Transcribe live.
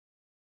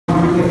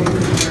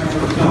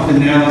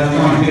something now that's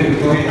trying to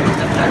play.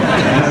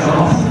 That's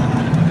awesome.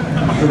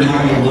 I'm sure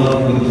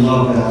Michael would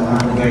love that.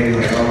 Michael Bay,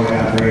 like, oh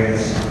yeah, great.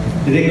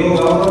 Did they go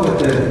well with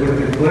the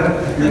clip?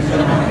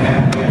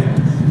 Yeah.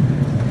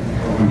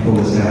 Let me pull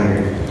this out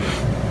here.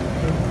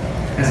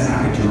 That's not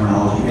good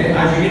terminology.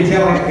 As you can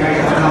tell,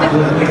 guys, I'm not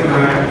politically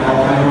correct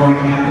all on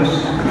campus.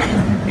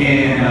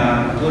 And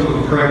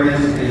political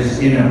correctness is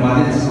in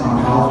abundance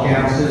on college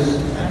campuses.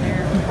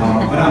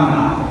 But I'm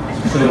not.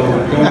 So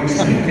don't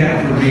expect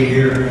that from me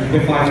here.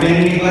 If I offend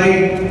anybody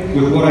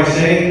with what I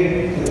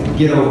say,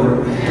 get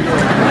over it.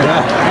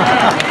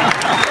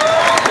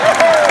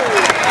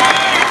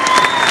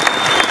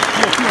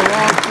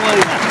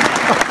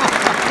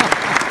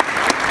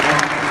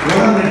 What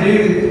I'm going to do...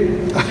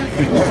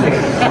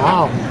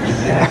 Wow.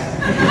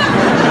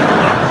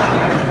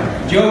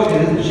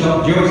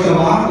 Joe's still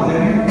on? Is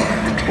that him?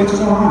 What's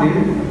going on, dude?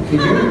 You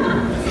good?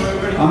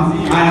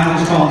 I'm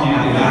just calling you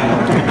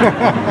out, dude.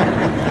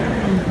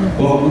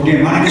 Well,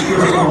 again, my name is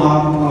Kris. I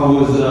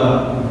was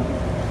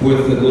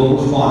with the global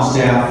response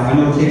staff. I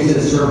know Tim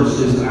said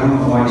services. I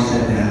don't know why he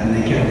said that, and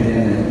they kept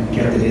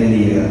it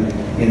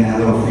in that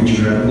little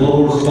feature.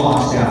 Global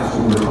response staff is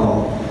what we're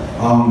called.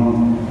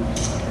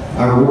 I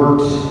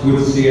worked with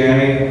the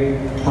CIA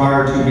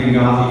prior to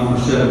Benghazi for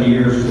 7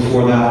 years.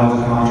 Before that, I was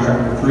a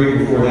contractor for 3.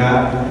 Before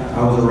that, I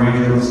was a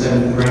ranger with the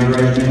 7th Ranger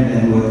Regiment,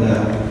 and with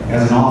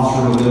as an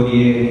officer with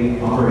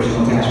ODA,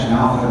 Operational Attachment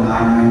Alpha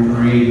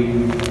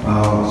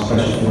 993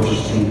 Special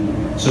Forces team.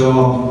 So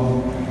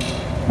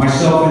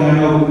myself, and I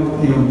know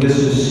this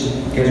is,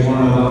 you guys want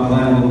to know about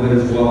Glenn a little bit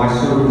as well. I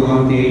served with Glenn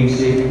with the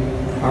agency.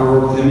 I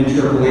worked with him in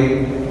Tripoli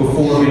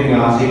before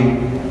Benghazi.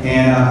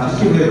 And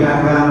just give you a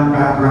background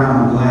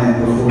on Glenn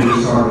before we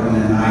started, and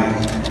then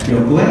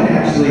Glenn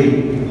actually,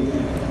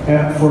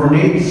 for a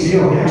Navy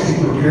SEAL, he actually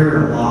prepared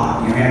a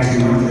lot. He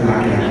actually went through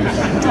academics.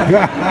 He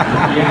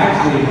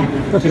actually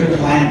took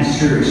planning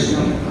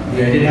seriously.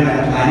 Yeah, I did have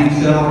that planning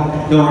cell.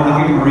 Don't worry,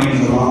 I'll give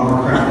Marines a lot more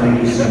crap than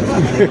Navy SEALs.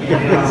 They can't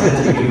get out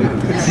sense of humor.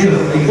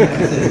 SEALs think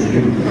that's sense of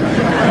humor.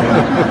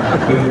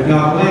 But no,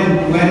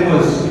 Glenn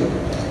was,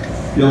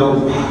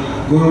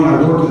 when I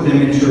worked with him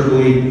in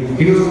Tripoli,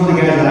 he was one of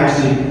the guys that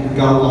actually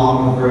got along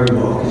with very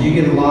well. Because you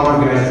get a lot of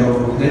guys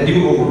that do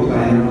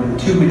overplan, they're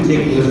too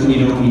meticulous when you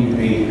don't need to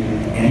be.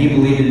 And he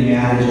believed in the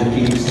adage of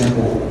keep it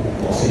simple.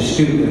 I'll say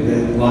stupid, but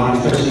a lot,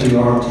 especially the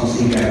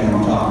ROTC guys that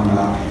I'm talking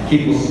about,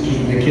 keep the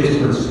KISS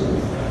principle.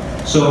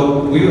 So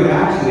we would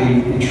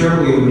actually, in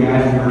Tripoli, the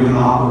guys were doing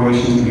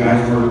operations, the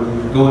guys were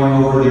going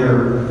over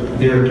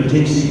their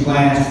contingency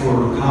plans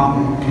for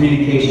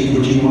communications,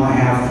 which you want to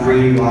have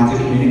 3 lines of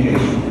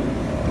communication.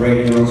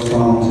 Radios,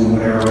 phones, and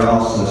whatever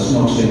else,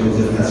 smoke signals,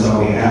 if that's all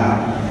we have.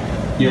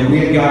 We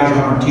had guys on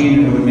our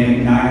team that would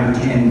make 9 or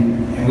 10,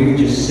 and we would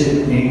just sit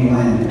in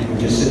England, we'd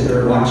just sit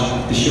there and watch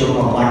the show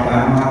called Black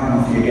Dynamite. I don't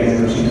know if you guys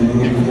have ever seen the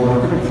movie before.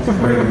 It's a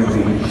great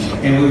movie.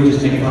 And we would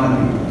just make fun of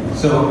people.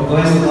 So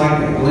Glenn was like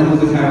that. Glenn was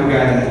the type of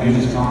guy that used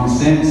his common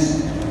sense,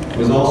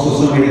 was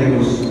also somebody that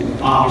was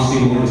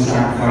obviously willing to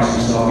sacrifice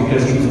himself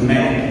because he was a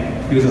medic.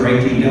 He was our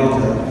 18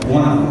 Delta,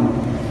 one of them.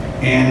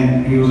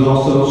 And he was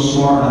also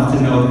smart enough to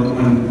know that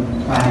when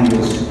planning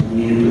was, you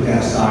needed to put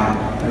that aside,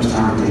 there was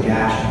time to take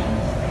action.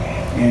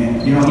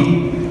 And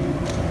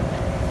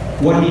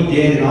what he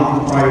did, and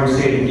I'll probably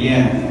say it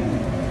again,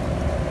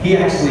 he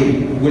actually,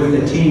 with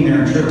the team there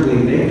in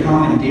Tripoli, they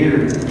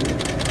commandeered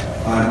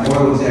an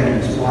oil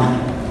executive's plane.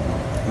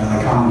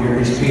 Commandeered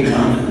his paid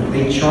money.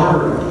 They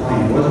chartered a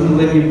plane. It wasn't a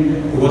Libyan,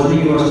 it wasn't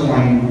a U.S.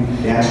 plane.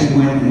 They actually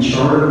went and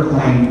chartered a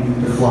plane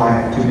to fly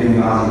to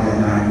Benghazi that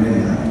night at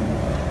midnight.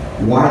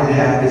 Why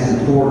that is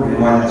important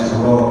and why that's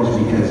heroic is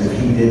because if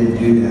he didn't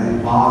do that,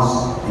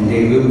 Oz and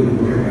Dave Lubin,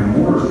 who were here by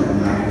mortars that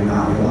night, would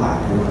not be alive.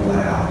 They would have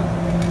let out.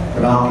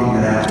 But I'll get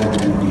into that a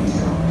little more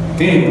detail.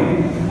 Anyway,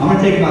 I'm going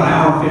to take about an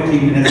hour and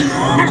 15 minutes of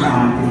your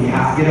time. If you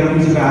have to get up and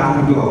use the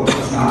bathroom, go.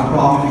 It's not a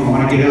problem. If you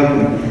want to get up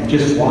and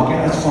just walk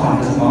out, that's fine.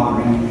 It doesn't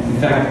bother me. In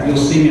fact, you'll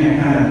see me, I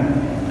kind of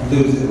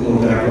lose it a little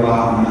bit. I go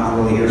out and I'm not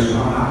really here,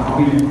 so I'm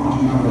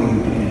not really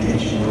paying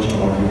attention to what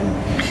y'all are doing.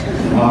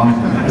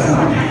 That's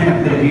not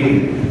that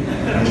meeting.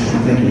 I just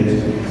don't think it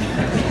is.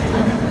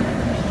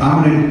 I'm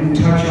going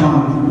to touch on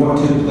what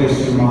took place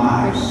through my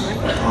eyes.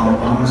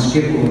 I'm going to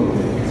skip a little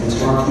bit because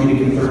it's hard for me to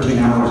get 13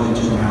 hours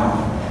into an hour.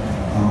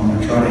 I'm going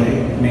to try to hit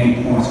main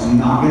points. I'm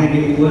not going to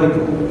get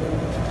political.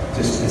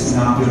 There's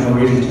no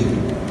reason to.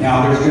 Now,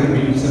 there's going to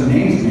be some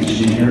names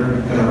mentioned in here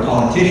that are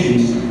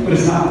politicians, but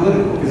it's not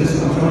political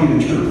because I'm telling you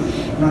the truth.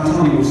 I'm not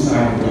telling you which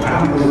side to go. I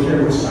don't really care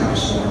which side you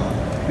start on.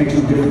 It makes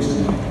no difference to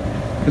me.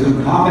 Because when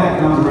combat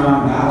comes around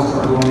and battles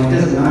start going, it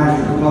doesn't matter if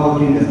you're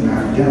Republican, it doesn't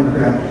matter if you're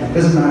Democrat, it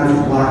doesn't matter if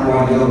you're black,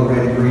 white, yellow,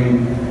 red, green.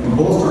 When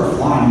bullets start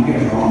flying, you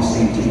guys are on the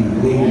same team. And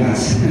believe me, I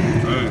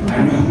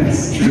know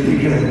that's true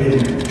because I've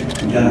been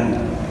done it.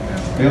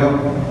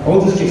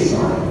 We'll just get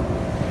started.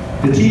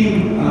 The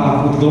team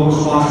with the local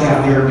response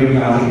staff there at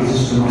Benghazi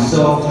consists of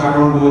myself,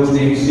 Tyrone Woods,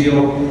 Navy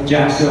SEAL,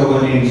 Jack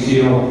Silva, Navy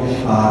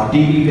SEAL,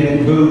 D.B.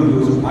 Ben Boone, who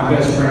was my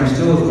best friend,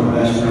 still is my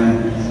best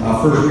friend,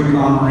 First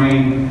Recon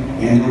Marine,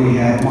 and then we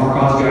had Mark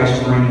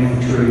Osgeist, Marine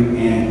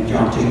Infantry, and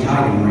John T.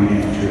 Tigan, Marine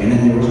Infantry. And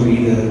then there was me,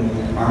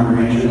 the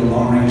Army Ranger, the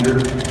Lone Ranger.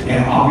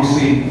 And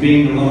obviously,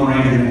 being the Lone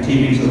Ranger and the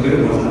team being so good,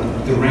 it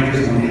wasn't the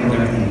Rangers going to held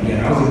everything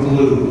together. I was the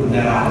glue of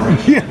that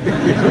operation.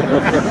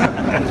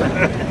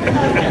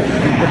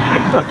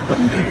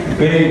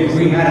 But anyway,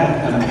 we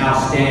had an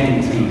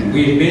outstanding team.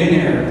 We had been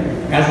there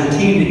as a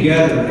team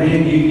together,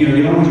 and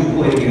you don't always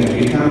play together.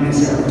 You come in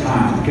several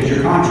times because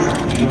you're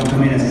contracted. You don't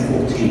come in as a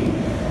full team.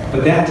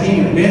 But that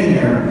team had been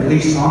there, at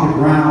least on the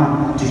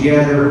ground,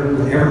 together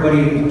with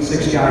everybody,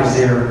 6 guys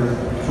there,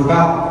 for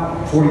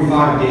about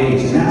 45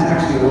 days. And that's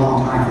actually a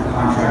long time for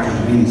contractors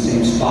to be in the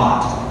same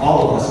spot,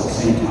 all of us at the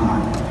same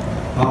time.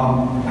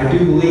 I do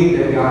believe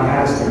that God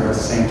had us there at the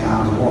same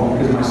time as well,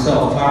 because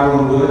myself,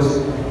 Tyrone Woods,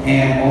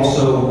 and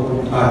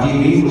also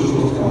D.B. was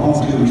supposed to go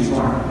home 2 weeks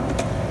prior.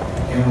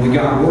 And when we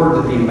got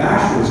word that the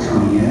ambassador was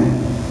coming in,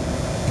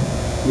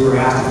 we were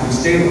asked if we'd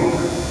stay longer.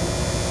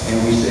 And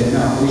we said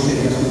no. We said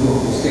yes, we will.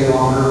 We'll stay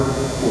longer,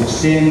 we'll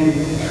extend,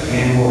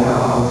 and we'll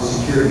help out with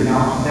security.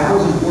 Now, that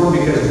was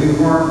important because we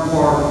weren't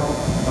part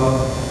of,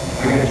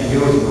 I got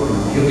Joey's working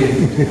on, he'll get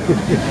it.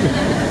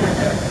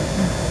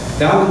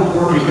 That was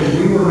important because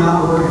we were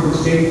not working for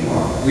the State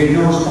Department. We had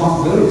no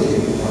responsibility to the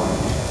State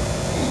Department.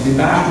 The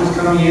ambassador was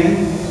coming in,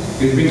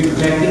 he was being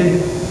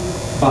protected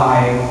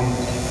by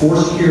 4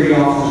 security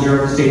officers there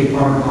at the State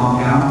Department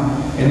compound,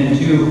 and then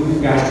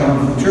 2 guys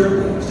coming from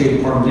Tripoli, State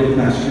Department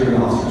diplomatic security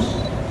officers.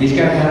 These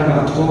guys had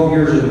about 12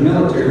 years of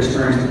military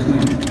experience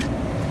between them.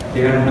 They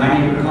had a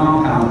 90-acre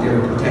compound that they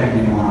were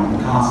protecting him on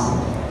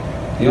constantly.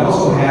 They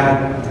also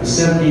had the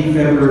 17th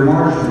February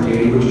March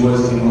Brigade, which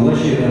was the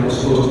militia that was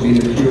supposed to be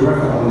the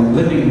QRF element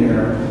living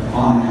there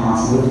on the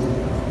consulate.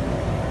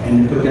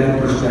 And to put that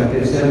in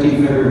perspective,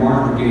 17th February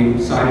March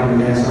Brigade sided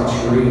with Ansar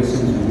Sharia as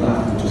soon as we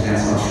left, which was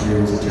Ansar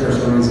Sharia was a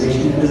terrorist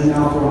organization that is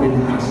now formed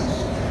in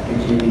ISIS.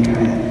 Gives you any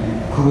kind of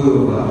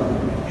clue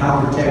of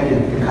how protected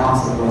the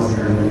consulate was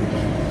there.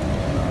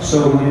 So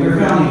when we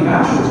found the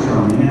ambassador was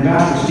coming, and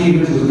Ambassador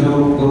Stevens was no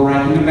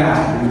low-ranking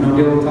ambassador. There was no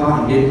deal with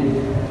talking. He didn't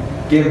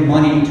give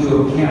money to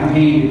a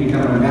campaign to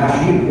become an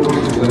ambassador. He had worked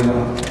his way up.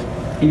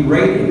 He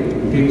rated,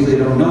 and people say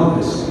don't know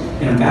this,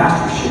 in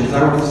ambassadorship, because I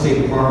worked at the State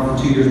Department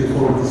for 2 years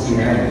before with the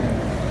CIA.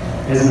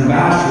 As an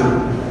ambassador,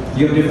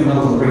 you have different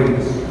levels of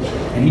ratings.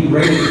 And he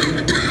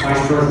rated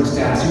vice president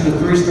status. He was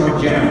a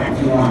 3-star general,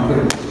 if you want to put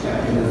it in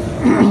perspective of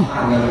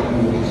high level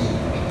he was.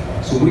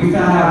 So we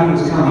found out he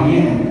was coming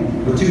in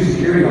with 2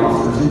 security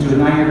officers into a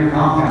 9-acre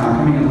compound,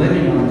 coming and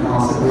living on the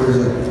consulate where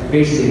there's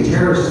basically a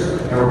terrorist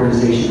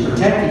organization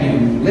protecting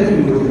him,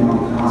 living with him on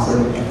the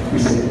consulate. We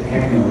said,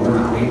 heck no, we're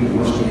not leaving,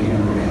 we're staying here,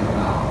 we're going to help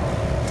out.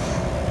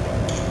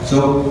 So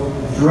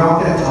throughout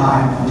that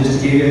time,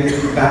 just to give you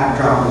a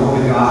backdrop of what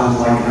Benghazi was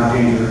like and how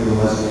dangerous it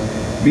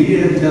was, media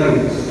didn't tell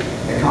you this.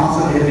 The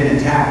consulate had been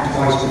attacked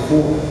twice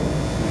before.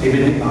 They've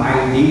been hit by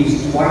IEDs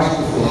twice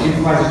before,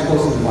 improvised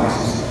explosive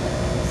devices.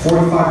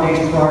 45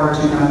 days prior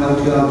to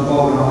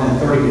 9/11/2012 and then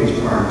 30 days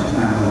prior to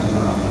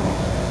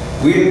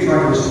 9/11/2012. We had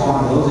tried to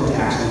respond to those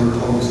attacks and we were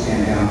told to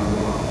stand down as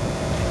well.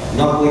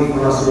 Luckily for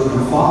us, there was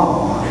no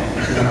follow-on,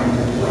 so nothing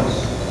took place.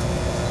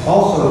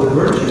 Also, the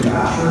British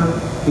ambassador,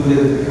 who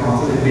lived at the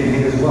consulate, had been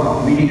hit as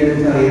well. The media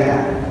didn't tell you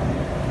that.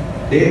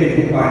 They had been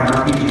hit by an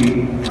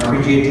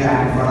RPG attack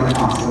in front of the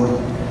consulate.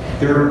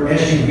 Their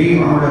SUV,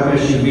 armored up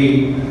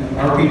SUV,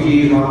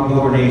 RPGs, rocket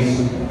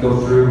grenades, go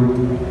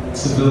through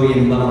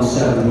civilian level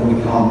 7, what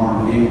we call them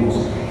armored vehicles,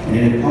 and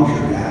it had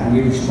punctured that. And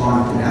we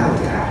responded to that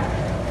attack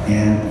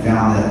and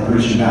found that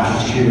British ambassador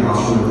security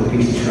officer with a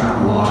piece of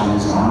shrapnel lodged in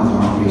his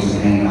arm basically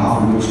hanging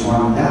off, and we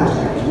responded to that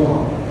attack as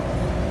well.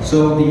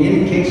 So the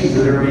indications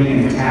that they're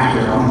being attacked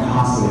on the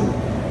consulate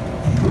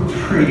were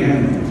pretty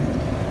imminent.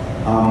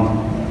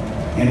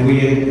 And we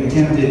had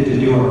attempted to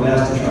do our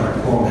best to try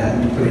to call that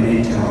and put in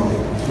intel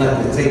to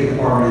let the State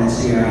Department and the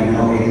CIA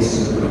know, hey, this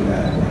is a really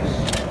bad place.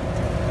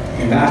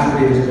 The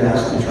ambassador did his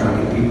best to try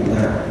to get people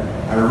there.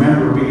 I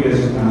remember because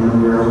I remember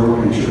where I was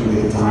working in Tripoli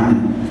at the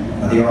time,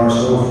 and the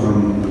RSO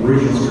from the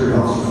regional security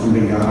officer from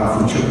Benghazi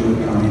from Tripoli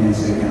would come in and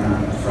say, man,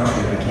 I'm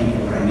frustrated, I can't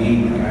get what I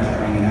need, my guys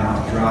are hanging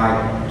out to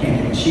dry, can't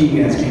get machine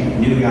guns, can't get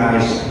new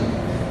guys.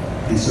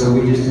 And so we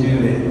just knew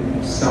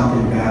that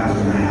something bad was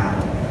going to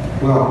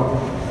happen. Well,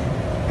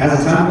 as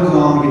the time goes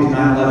on, we get to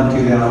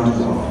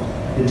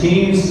 9/11/2012. The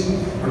teams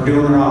are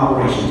doing their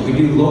operations. We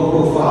do low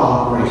profile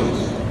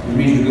operations. It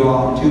means we go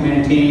out in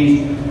 2-man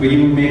teams, we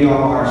even may go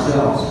out by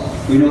ourselves.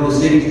 We know the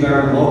city's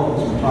better than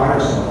locals, we pride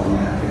ourselves on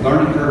that. The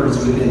learning curve is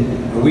within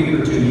a week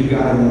or 2, you've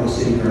got to know the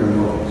city better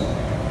than locals.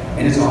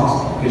 And it's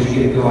awesome, because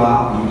you get to go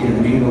out and you get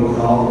to mingle with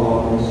all the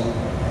locals.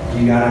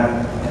 You got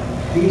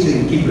to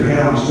easily keep your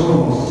head on the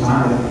swivel most of the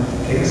time, but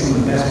take us some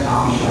of the best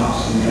coffee shops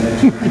in the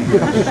Mediterranean.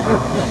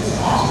 It's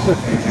awesome,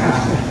 it's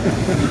fantastic.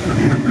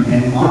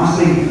 And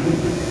honestly,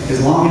 as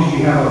long as you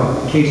have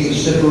a case of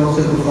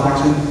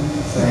ciprofloxacin,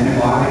 it's an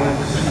antibiotic,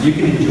 You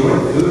can enjoy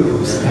the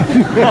food.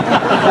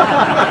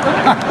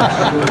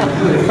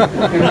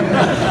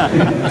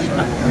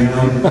 You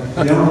know,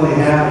 they don't really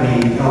have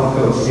any health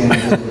code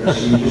standards there, so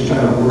you just try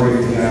to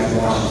worry if the guys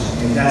watch.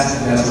 And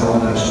that's a whole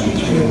other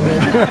speech.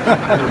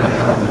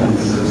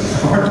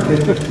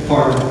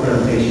 Part of the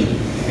presentation.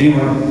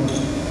 Anyway,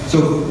 so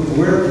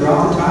we're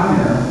throughout the time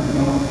there, you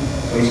know,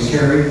 places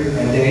carry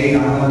a day,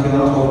 9, 11,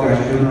 12 guys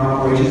are doing their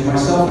operations.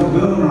 Myself and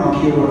Boone are on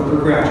keel for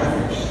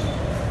graduates.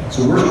 So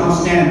we're on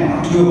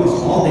standby, 2 of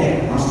us all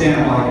day on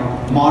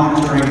standby,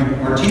 monitoring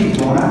our teams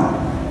going out.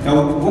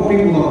 Now, what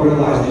people don't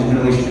realize in these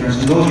Middle Eastern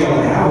countries, those of y'all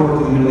that have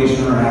worked in the Middle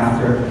East or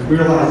Africa,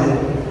 realize that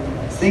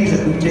things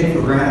that we take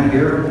for granted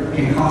here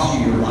can cost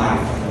you your life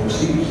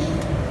overseas.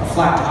 A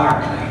flat tire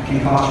can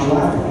cost you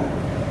life.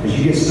 As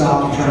you get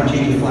stopped, you're trying to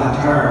change a flat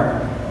tire,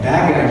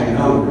 bad guys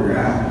know where you're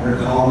at, they're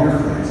calling their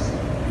friends.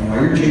 And while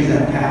you're changing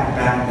that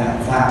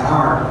flat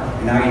tire,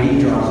 and now your knee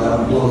drops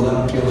up, blows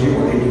up, kills you,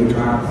 or they do a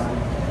driver.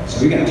 So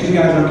we got 2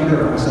 guys on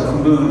killer, myself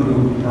and Boone,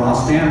 who are on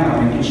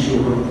standby making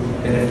sure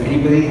that if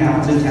anything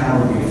happens in town,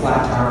 whether it be a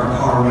flat tire, a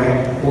car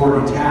wreck, or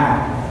an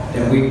attack,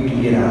 that we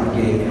can get out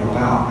the gate and help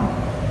out.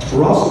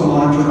 We're also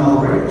monitoring all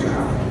the radio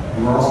traffic,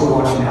 and we're also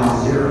watching Al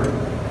Jazeera.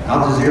 Al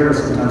Jazeera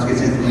sometimes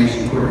gets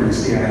information quicker than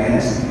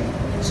CIS.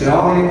 So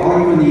all you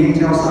on the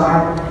intel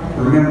side,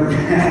 remember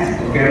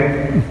that,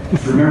 okay?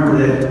 Remember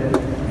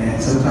that,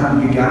 and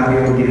sometimes you gotta be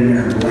able to get in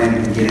there and blend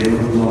and get it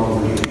with the local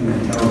and get human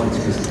intelligence,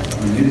 because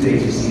the news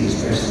agencies,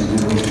 especially the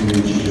Middle Eastern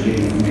news, are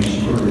getting information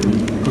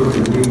quicker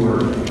than we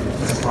were.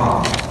 That's a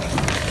problem.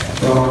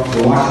 Well,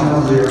 we're watching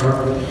Al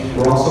Jazeera.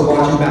 We're also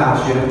watching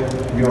Battleship.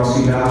 You all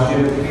see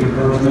Battleship? The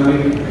Approach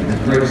movie? The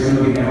greatest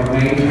movie ever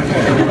made.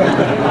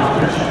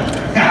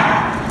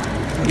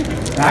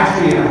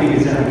 Actually, I think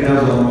it's a good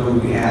old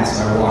movie we had,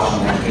 so I watched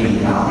it like 80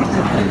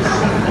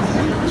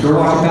 times. So we're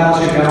watching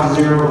Battleship, Al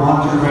Jazeera, we're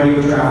monitoring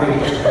radio traffic.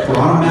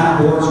 We're on a map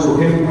board, so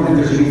we're picking when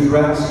there's any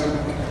threats.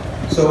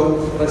 So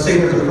let's say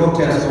there's a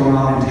protest going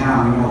on in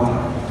town, we know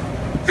about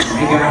it.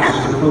 Hey guys,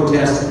 there's a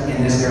protest in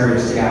this area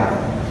of Seattle.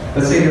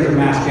 Let's say there's a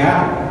mass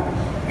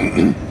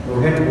gathering.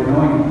 We're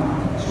knowing about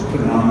it, so we're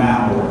putting it on the map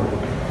board.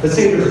 Let's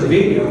say there's a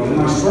video that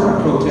might spur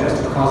a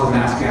protest or cause a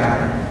mass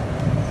gathering.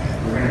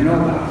 We're going to know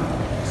about it.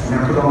 So we're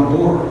going to put it on the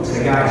board and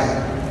say, guys,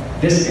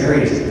 this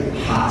area is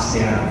hot,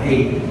 stay out.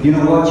 Hey, you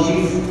know what,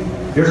 Chief?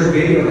 There's a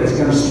video that's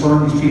going to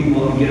spur these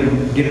people up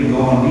and get them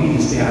going. We need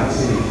to stay out of the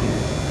city.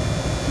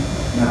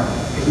 No,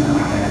 it's not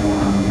like that going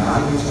on in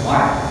Benghazi. It's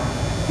quiet.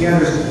 Yeah,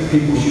 there's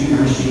people shooting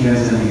their machine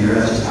guns in the air.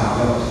 That's just how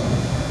it goes.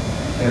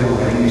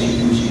 Everybody they shoot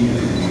their machine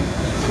guns in the air.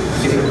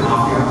 Get their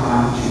coffee on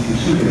time, shoot their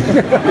machine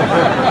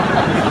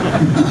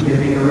guns. Get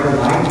a red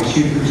light, they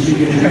shoot their machine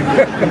guns in the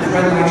air. If the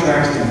red light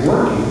tracks are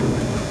working,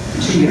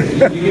 machine guns,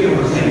 you get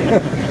what I'm saying.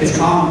 It's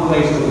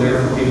commonplace over there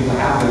for people to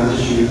have guns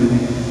to shoot.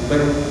 But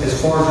as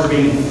far as there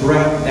being a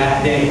threat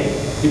that day,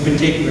 in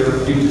particular,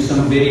 due to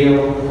some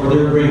video, or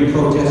there were any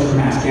protests or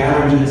mass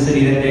gatherings in the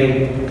city that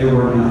day, there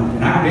were none.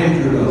 And I've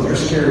been through those. They're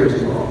scary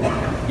as well.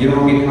 You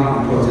don't get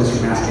caught in protests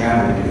or mass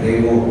gatherings.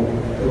 They will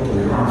pull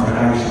your arms right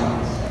out of your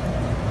sockets.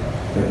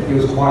 But it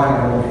was quiet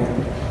that whole day.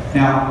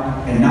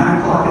 Now, at 9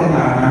 o'clock at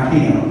night, 9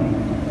 p.m.,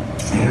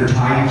 I hear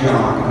Ty and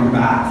John coming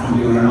back from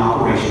doing an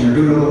operation. They're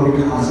doing a little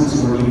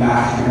reconnaissance working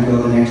back. They're going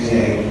to go the next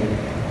day.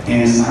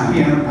 And it's 9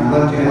 p.m. I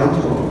left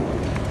 2012.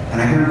 And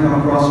I hear him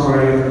come across the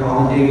radio, they're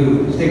calling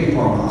David, State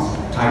Department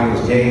officer. Ty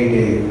goes,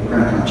 Dave, we're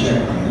going to come check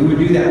on you. We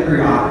would do that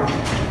periodically.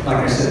 Like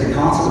I said, the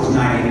consulate was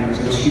 9 acres,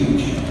 it was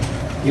huge.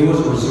 It was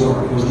a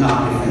resort, it was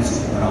not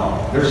defensive at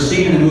all. There's a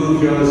scene in the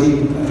movie, you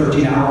know,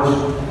 13 hours,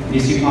 and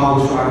you see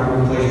Pablo Schreiber,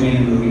 who plays me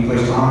in the movie, he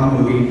plays Tom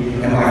in the movie,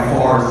 and by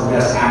far is the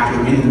best actor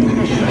in the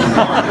movie.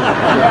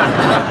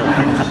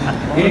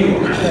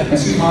 Anyway, you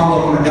see Pablo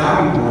on a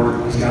diving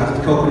board, he's got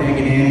the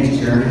Copenhagen in, he's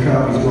tearing the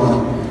cup, he's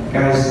going,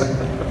 guys,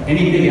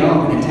 any big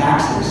element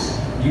attacks this,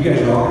 you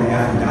guys are all going to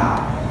have to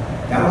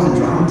die. That wasn't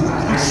dramatized.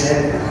 I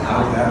said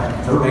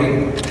that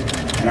verbatim.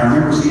 And I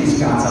remember seeing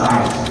Scott's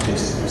eyes,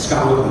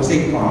 Scott Wood, the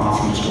State Department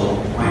officer, just go,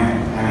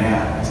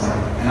 man, it's like,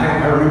 and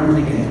I remember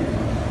thinking,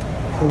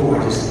 oh, I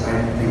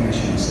think I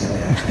shouldn't have said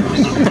that.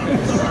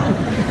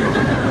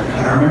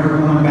 And I remember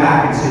coming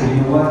back and saying,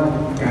 you know what,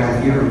 guys,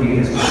 if you ever need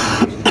us,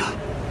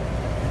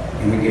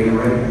 and we gave it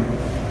radio.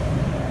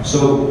 So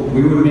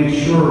we would make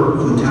sure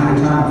from time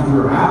to time if we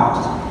were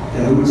out,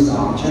 that we would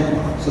stop and check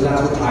on. So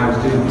that's what Ty was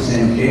doing. He's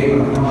saying, Dave, I'm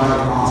going to come by the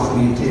consulate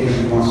meeting today if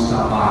he wants to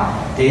stop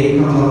by. Dave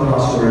comes up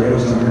across the radio,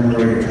 so I'm in the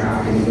radio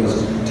traffic, and he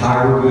goes,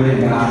 Ty, we're good,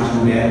 and Josh is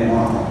going to be at 1.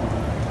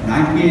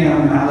 9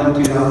 p.m.,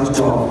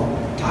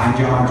 9/11/2012, Ty and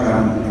John are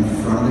driving in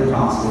front of the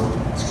consulate.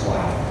 It's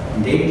quiet.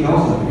 And Dave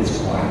tells them it's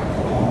quiet.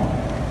 Go home.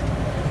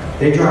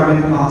 They drive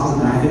in the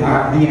consulate, the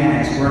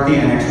annex. We're at the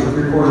annex.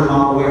 We're 3/4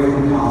 mile away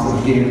from the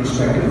consulate to get a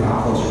perspective of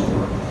how close we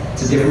were.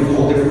 It's a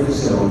whole different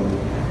facility.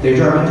 They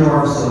drive into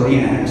our facility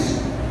annex.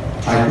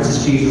 I put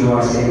his keys in,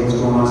 I say, what's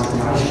going on? I said,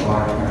 Ty's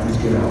quiet, everything's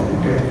good.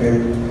 Okay,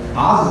 good.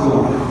 Oz is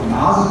going out. And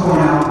Oz is going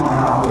out on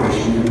an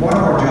operation. And one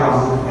of our jobs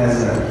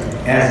as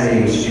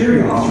a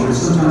security officer is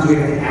sometimes we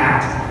have to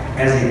act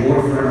as a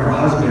boyfriend or a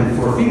husband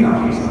for a female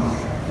case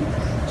officer.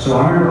 So I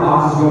remember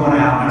Oz was going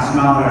out, and I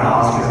smiled at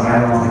Oz because I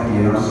don't think,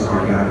 I'm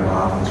sorry, you got to go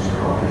out with this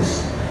girl, because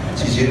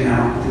she's getting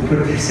out. To put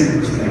this in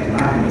perspective, I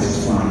think this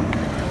is funny.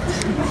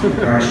 All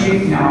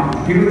right, now,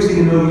 people have seen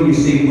the movie, you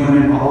see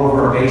women all over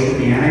our base at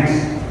the annex.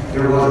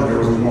 There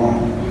was a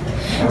woman.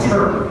 That was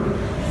her.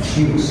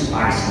 She was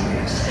spicy,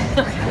 yes.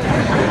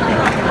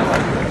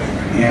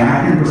 And I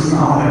remember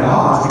smiling at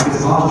Oz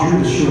because Oz drew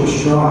the short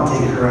straw and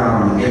take her out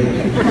on the date.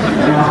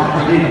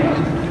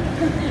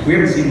 We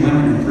haven't seen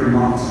women in 3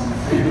 months.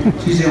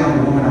 She's the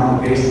only woman on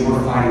the base, and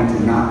we're fighting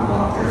to not go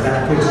out there. That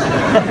puts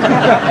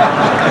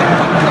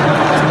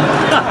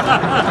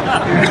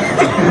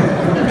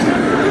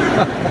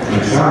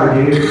I'm sorry,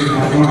 dude.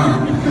 Have fun.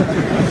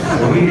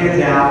 So he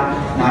heads out,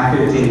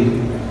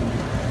 9:15.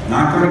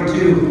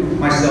 9:32,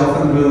 myself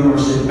and Boone were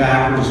sitting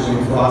back, we're just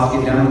waiting for Oz to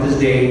get done with his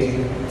date,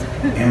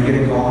 and we're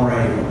going to go on the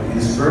radio. And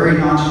it's very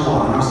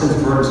nonchalant. And I said to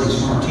Vernon, he's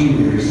from our team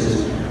leader, he says,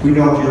 we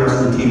know what you're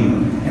wrestling team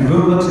room. And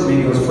Boone looks at me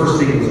and goes, first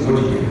thing was,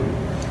 what'd you do?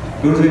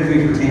 Boone's been with me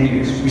for 10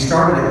 years. We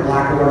started at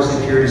Blackwater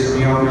Security, so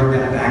we all remember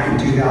that back in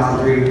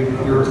 2003.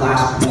 We were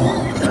class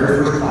 1, the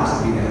very first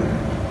class to be there.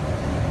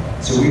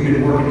 So we've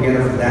been working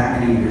together for that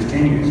many years,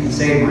 10 years. He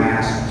saved my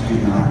ass,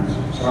 excuse me,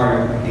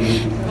 sorry,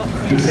 Dean.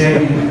 He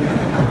saved me in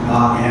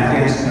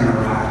Afghanistan and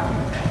Iraq.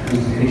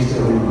 And he's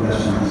still one of my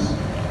best friends.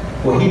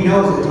 Well, he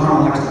knows that Tonto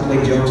likes to play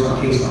jokes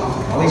on case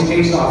officers. All these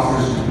case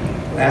officers,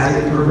 as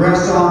it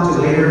progressed on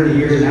to later in the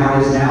years and how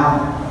it is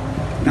now,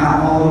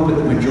 not all of them,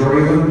 but the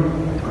majority of them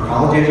are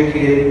college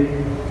educated,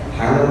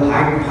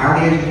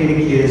 highly educated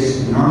kids,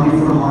 normally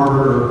from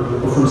Harvard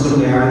or from some of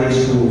the Ivy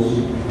League schools.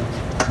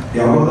 They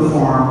all go to the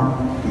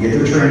farm, they get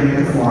their training at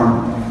the farm,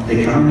 they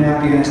come into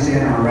Afghanistan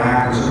or Iraq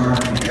or somewhere,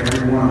 and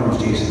every one of them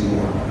is Jason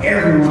Moore.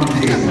 Every one of them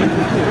is Jason Moore.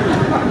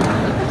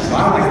 So I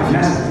like to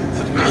mess with them.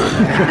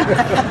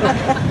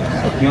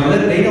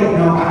 They don't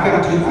know. I've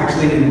got two,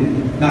 actually,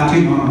 not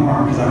two on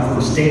horn because I'm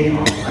from state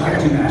college. I've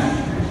got 2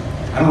 master's degrees.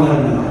 I don't let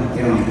them know that.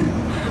 They don't even know.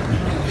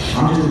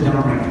 I'm just a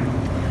dumb ranker.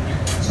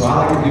 So I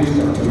like to do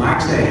stuff. To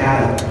Mike say,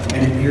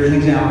 and here's an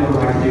example of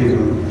what I like to do.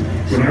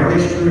 Whenever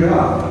they screw it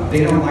up,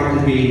 they don't like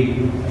to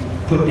be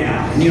put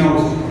down. And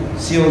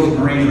SEALs,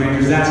 Marines,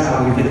 Rangers, that's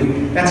how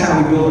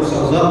we build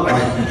ourselves up by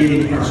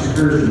getting our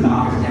superiors to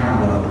knock us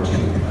down a level or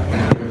two.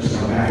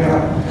 Back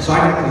up. So I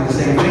got to do the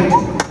same thing.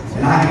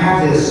 And I have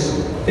this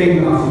thing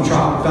from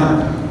Tropic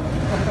Thunder.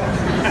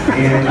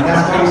 And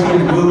that's why you see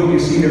in the movie, you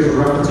see there's a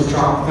reference to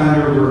Tropic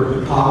Thunder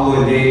where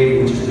Pablo and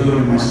Dave, which is Boone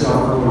and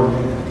myself, or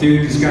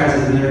dude, this guy's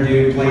another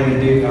dude, playing the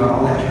dude,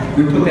 all that.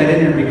 We put that in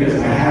there because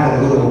I had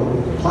a little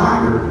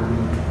placard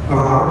of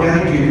Robert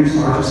Downey Jr.,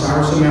 Sergeant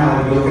Cyrus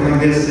O'Malley, looking like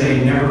this,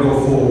 saying, never go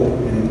full.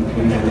 And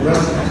we had the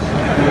rest of it.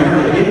 Whenever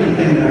they did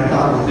anything that I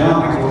thought was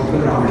dumb, I go put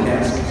it on their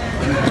desk.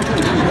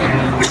 And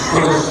of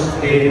course,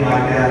 they didn't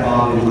like that,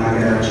 Bob didn't like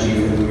that, our chief,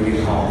 and we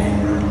get called in,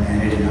 and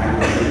it didn't like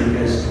it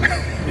because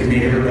it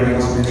made everybody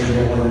else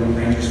miserable, and the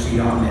Rangers feed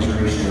off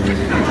misery.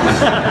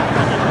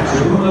 So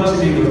who loves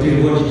me and goes,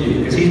 dude, what'd you do?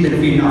 Because he's been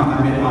feeding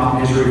off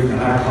misery that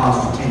I've caused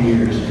for 10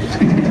 years.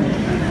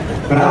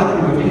 But I look at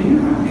him and go, dude,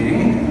 you're not doing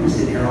anything. I'm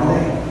sitting here all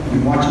day.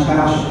 We're watching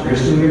Battleship.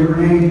 Chris, do we ever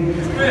hang?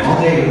 All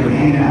day, we're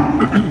hanging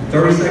out.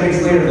 30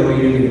 seconds later, though,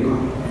 you didn't get a call.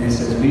 And it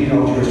says, we need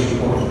all yours to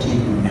report to team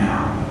room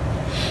now.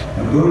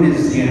 Now, Boone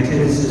is the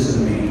antithesis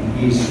of me.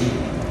 He's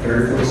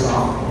very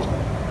philosophical,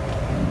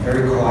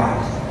 very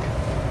quiet,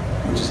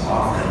 which is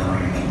awful,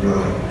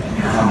 really.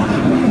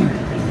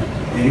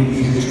 And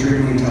he's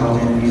extremely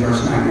intelligent. He's our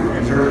sniper.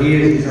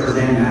 He's our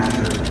Zen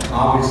master.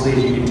 Obviously,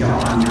 as you can tell,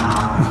 I'm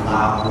not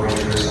loud,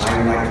 boisterous.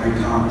 I like to read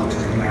comic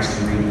books. He likes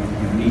to read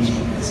Nietzsche.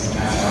 That's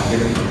how I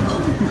did it.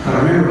 But I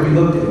remember he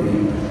looked at me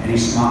and he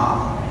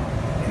smiled.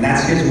 And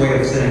that's his way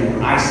of saying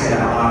what I said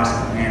out loud. I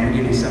said, man, we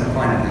give you something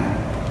fun in that.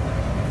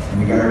 And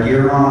we got our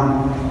gear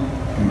on,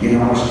 and we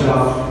get all our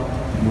stuff,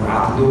 and we're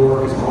out the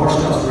door, because all our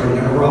stuff's ready.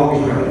 And we're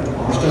always ready.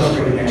 All our stuff's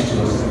ready next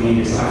to us. I mean,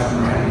 aside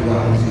from our heavy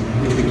weapons,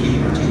 which we keep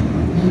in our team.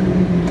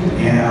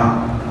 And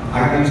I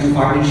got used to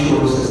fighting in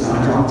shorts. It's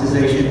not a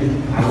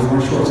dramatization. I was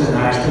wearing shorts at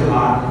night, still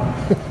hot.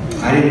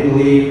 I didn't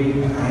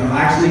believe,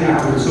 actually,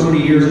 after so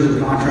many years as a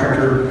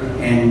contractor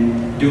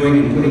and doing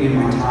and putting in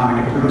my time,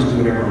 I could pretty much do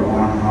whatever I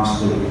want,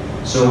 honestly.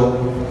 So,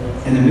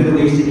 in the Middle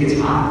East, it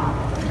gets hot.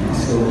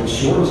 So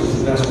shorts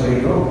is the best way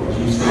to go, because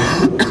you stay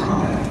cool in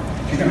combat.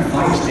 If you're going to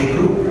fight, stay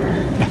cool.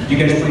 You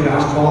guys play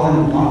basketball in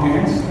long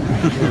pants?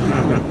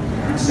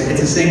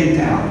 It's the same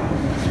mentality.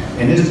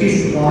 And this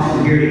piece of cloth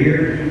from here to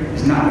here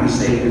is not going to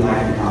save your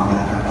life in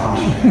combat, I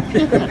promise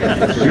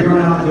you. So we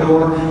run out the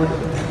door,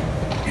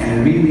 and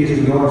immediately as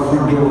we go out the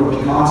front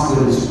door,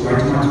 constantly is right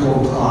to my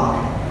 12 o'clock,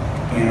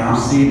 and I'm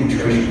seeing the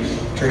tracers.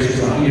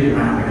 Tracers are heated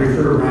round. Every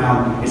third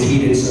round is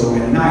heated, so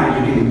at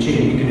night you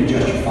can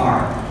adjust your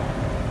fire.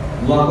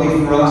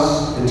 Luckily for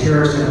us, the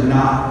terrorists have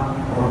not,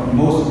 or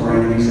most of our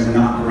enemies have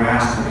not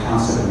grasped the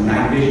concept of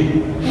night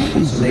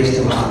vision, so they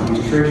still have to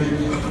use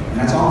tracers. And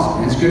that's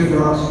awesome, and it's good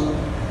for us.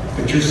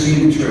 But you're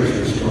seeing the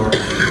tracers start.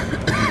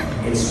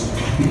 It's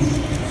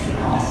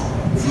awesome.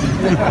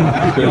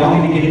 You all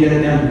need to get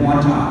that done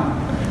one time.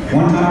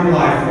 One time in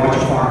your life, watch a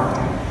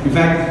firefight. In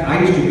fact,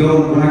 I used to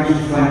go, when I used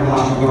to fly in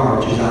Boston,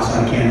 which is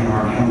outside Canada,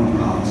 our Helmand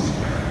province,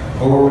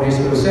 or when I used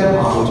to go to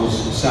Sebha, which is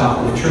south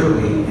of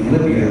Tripoli in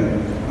Libya,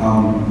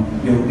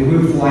 we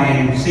would fly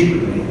in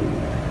secretly.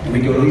 And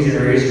we'd go to these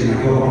areas, and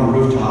I'd go up on the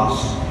rooftops,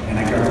 and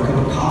I'd grab a cup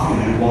of coffee,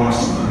 and I'd watch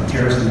some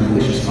terrorists and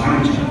militias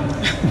fight each other.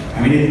 I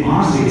mean,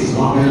 honestly, it's a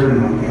lot better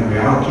than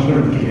reality. Keep it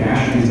with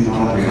Kardashians and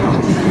all that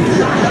reality.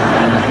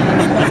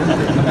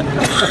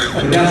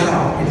 But that's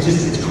how,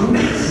 it's cool.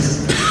 It's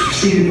just, you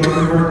see it go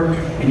everywhere,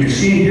 and you're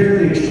seeing here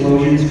the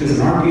explosions, because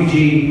an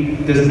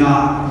RPG does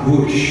not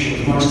whoosh,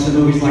 as much as the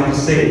movies like to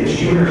say. You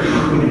hear it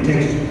when it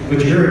takes, but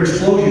you hear an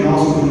explosion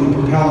also from the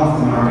propellant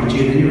from an RPG,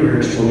 and then you hear an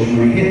explosion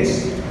when it hits.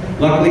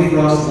 Luckily for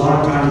us, a lot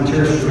of times the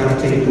terrorists forgot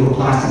to take a little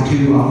plastic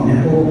tube off the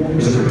nipple,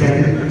 there's a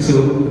protector, so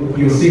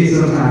you'll see it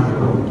sometimes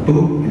go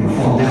boom, and it'll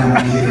fall down,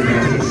 and you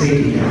got to take the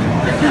safety cap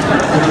off.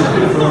 Which is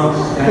good for us.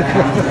 That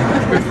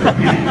happens.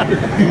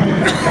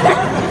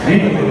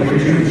 Anyway, you're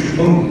shooting,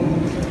 boom,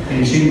 and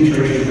you see the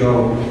churches go,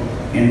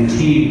 and the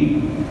team.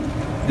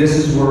 This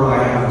is where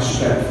I have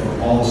respect for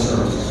all the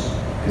services.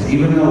 Because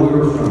even though we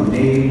were from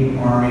Navy,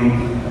 Army,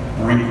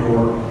 Marine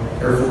Corps,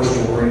 Air Force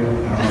Story, I don't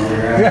know where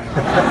you're at.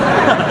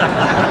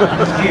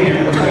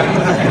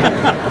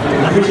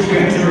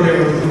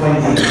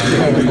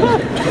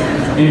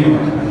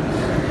 Anyway,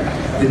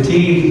 the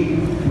team,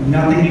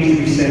 nothing needs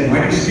to be said.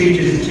 When I do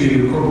speeches to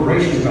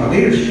corporations about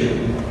leadership,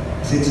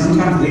 I said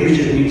sometimes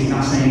leadership means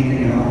not saying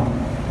anything at all.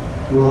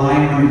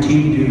 Relying on your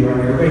team to do right.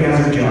 Everybody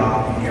has a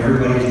job, and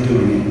everybody's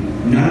doing it.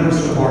 None of us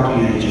are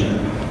barking at each other.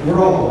 We're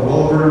all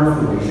over in our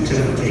 40s,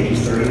 except for Tate,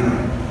 he's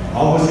 39.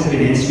 All of us have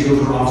been NCOs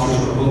or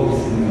officers or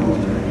both in the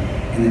military.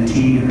 And the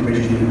team and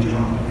everybody's doing their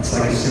job. It's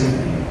like a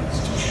symphony.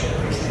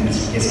 And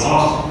it's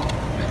awesome.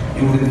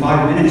 And within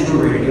 5 minutes,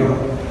 we're ready to go.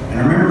 And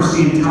I remember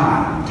seeing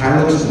Ty.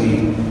 Ty looks at me,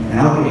 and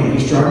I look at him.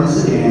 He's driving the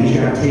sedan. He's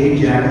got a Tate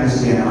jacket in the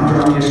sedan. I'm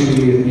driving the SUV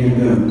with me and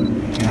boom.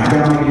 And I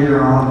got my gear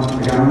on. I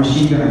got my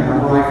machine gun. I got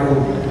my rifle.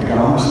 I got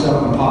all my stuff.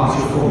 My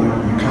pockets are full. My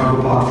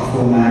cargo pockets are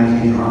full.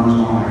 Magazines, armors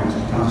on. I got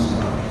tons of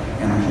stuff.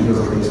 And he goes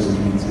like this to me.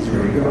 He's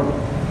ready to go.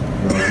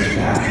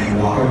 Back and I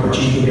walk up, our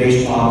chief of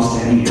base Bob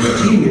standing here, our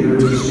team leader,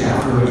 who's a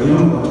staffer, who has no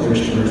military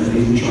experience, but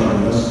he's in charge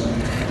of us.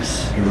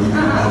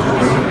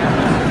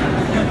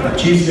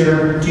 Chief's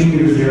there, team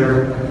leader's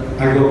there,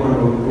 I go up and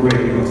we're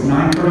ready to go. It's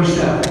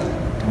 9:37.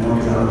 I know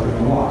because I looked at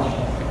my watch.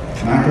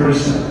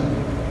 9:37.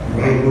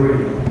 We're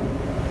ready to go.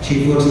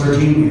 Chief looks at our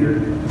team leader,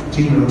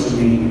 team leader looks at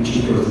me,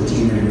 chief goes to the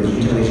team leader and goes,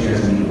 you tell these guys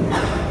I need to work.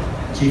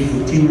 Chief,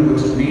 the team leader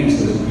looks at me and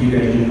says, you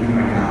guys didn't know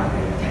I got it.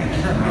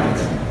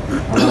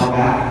 I walk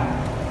back.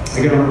 I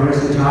get on the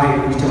rest of the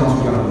tie, he's telling us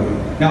we got to wait.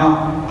 Now,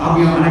 I'll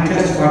be on, I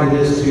testified to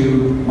this to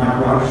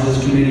Mike Rogers'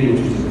 committee,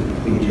 which was a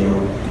complete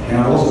joke. And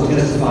I've also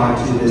testified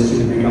to this to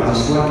the Benghazi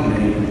Select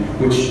Committee,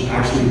 which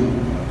actually,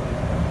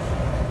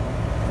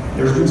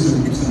 there's been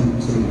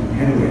some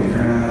headway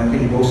there, and I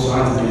think both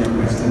sides of the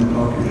Democrats and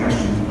Republicans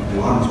actually, a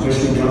lot,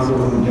 especially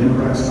Duckworth on the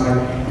Democrat side,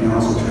 and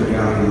also Trick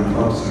Alley on the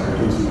Republican side, are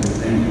doing some good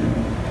things.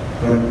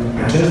 But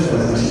I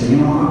testified, and I said, you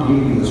know, I'll give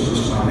you those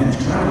first 5 minutes,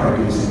 because I probably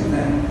do the same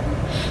thing.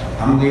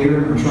 I'm a leader,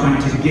 I'm trying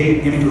to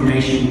get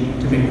information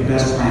to make the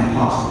best plan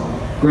possible.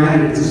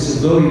 Granted, it's a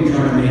civilian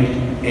trying to make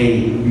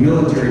a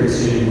military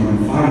decision when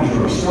fighting's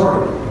already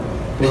started.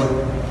 But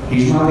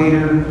he's my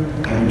leader,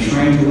 I've been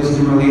trained to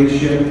listen to my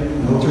leadership,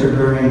 military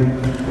veteran,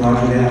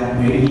 roger that,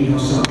 maybe he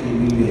knows something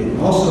we did.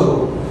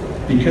 Also,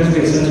 because we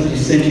had such a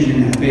dissension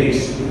in that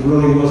base, it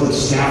really was the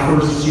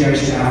staffers, CIA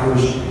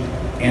staffers,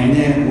 and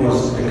then it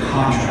was the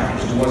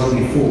contractors. It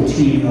wasn't a full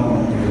team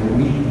element there.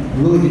 We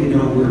really didn't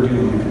know what we were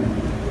doing there.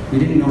 We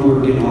didn't know we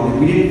were getting all that.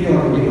 We didn't feel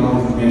like we were getting all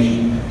the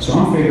information. So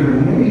I'm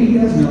figuring, maybe he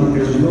does know that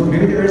there's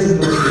maybe there is a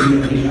military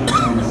that he's not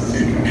telling us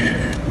it's in country.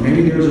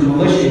 Maybe there's a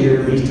militia here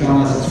that he's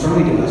telling us it's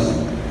friendly to us.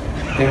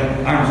 That,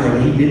 I'm sorry,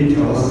 that he didn't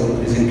tell us that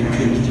is in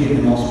country. He's getting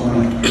them all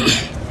spun up.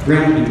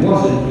 Granted, he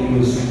wasn't.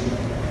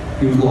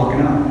 He was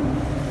locking up.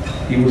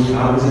 He was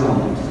out of his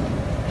element.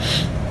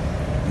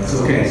 That's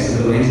okay.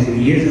 Civilians,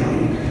 he is out.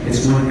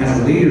 It's when, as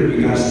a leader,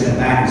 you got to step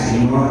back and say,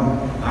 you know what?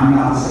 I'm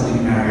not the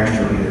subject matter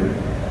expert leader.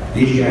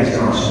 These guys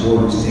are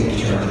subordinates to take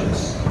charge of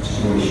this, which is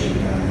what he should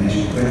have done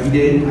initially. But he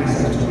didn't. I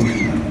said 20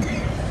 minutes.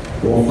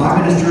 Well,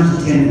 5 minutes turns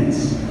to 10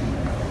 minutes.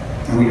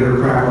 And we heard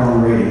a crackle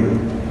on the radio.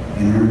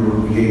 And remember,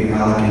 we gave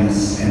Alec and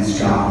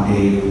Scott and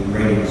Dave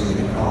radios so they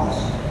could call us.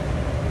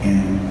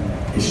 And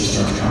it just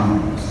starts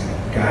coming. It's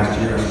like, guys,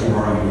 GRS, where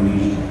are you? We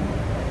need you.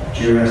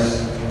 GRS,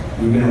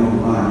 we've been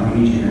overrun. We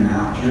need you here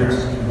now. GRS,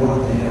 what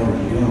the hell are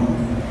you doing?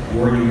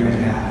 Where are you guys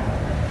at?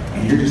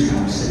 And you're just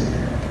kind of sitting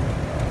there.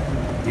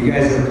 You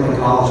guys ever play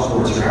college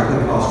sports or I play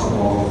college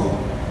football?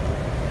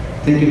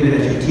 Think of it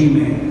as your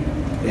teammate.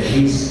 That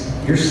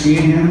you're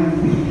seeing him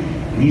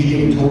and he's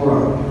getting tore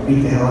up,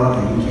 beat the hell up,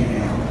 and you can't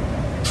help it.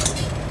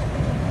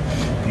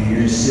 And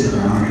you're just sitting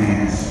around your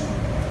hands.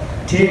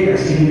 Tig, I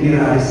see him get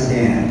out of his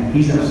sedan.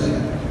 He's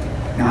upset.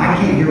 Now I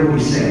can't hear what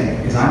he's saying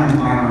because I'm in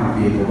my armored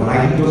vehicle, but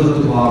he goes up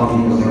to Bob and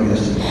he goes like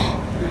this to Bob.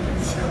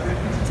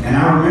 And I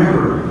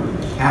remember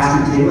asked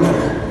him to take what?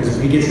 Because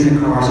when he gets in the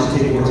car, I said,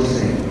 take what's he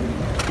saying?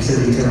 He says,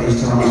 he's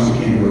telling us we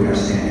can't do it, we gotta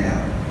stand down.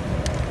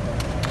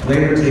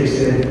 Later, Tig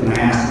said, when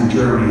I asked him in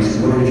Germany, he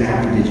said, what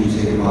exactly did you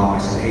say to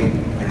Bob? I said, hey,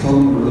 I told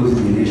him we're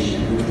losing the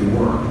initiative, which we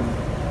were.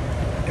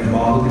 And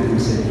Bob looked at him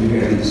and said, you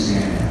guys need to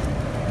stand down.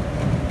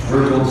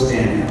 We're told to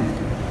stand down.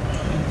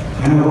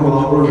 I know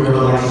all the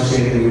world likes to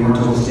say that we weren't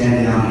told to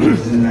stand down. He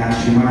was in the back, so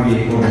you might be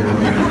able to go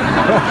there.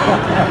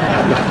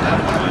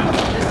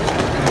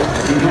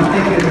 You don't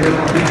think that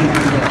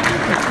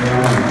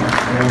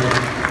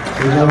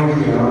there's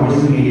always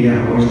the media,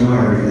 always know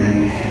everything.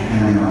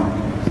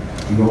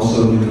 And you also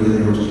knew that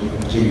there was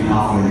Jimmy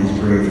Hoffa in his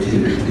grave,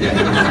 too.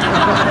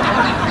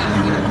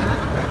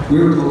 We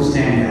were told to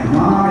stand down. I'm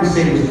not going to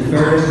say it was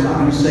nefarious. I'm not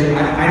going to say,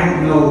 I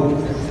don't know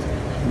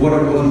what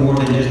it was more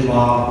than just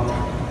Bob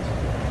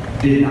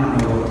did not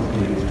know what to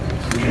do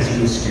because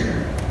he was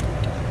scared.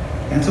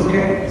 That's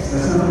okay. That's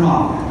nothing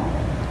wrong with that.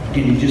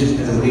 Again, you just,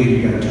 as a leader,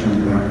 you got to turn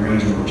the right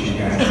range over what you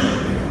guys do.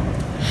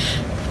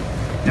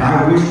 Now,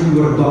 I wish we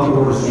would have bucked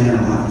orders in a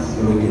month,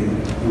 but we didn't.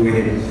 We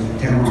waited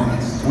 10 more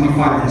minutes, 25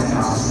 minutes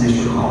now since the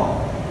initial call.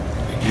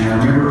 And I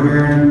remember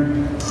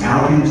hearing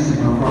Alec Henderson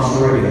come across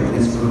the radio, and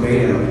it's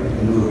verbatim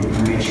the movie. I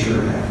made sure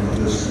of that with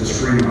the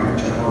screenwriter,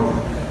 Chuck Hogan.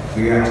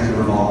 We actually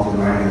were involved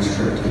in writing the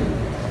script too.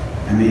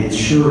 I made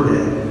sure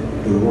that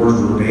the words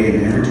were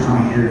verbatim, and every time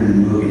I hear it in the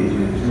movie, it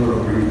sort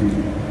of brings me,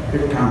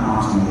 it kind of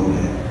haunts me a little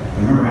bit. I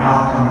remember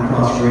Alec coming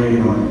across the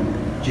radio going,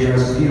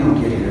 Jairus, if you don't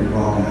get here, we're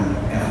all going to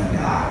effing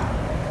die.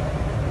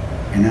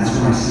 And that's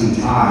when I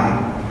see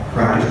Ty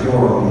crack his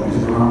door open,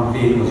 because we're on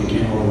vehicles, you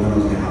can't hold the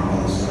windows down, all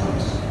those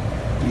sides.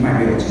 You might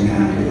be able to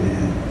now, you did it.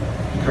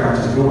 He cracked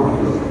his door and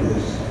he goes like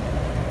this.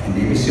 And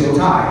Navy SEAL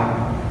Ty,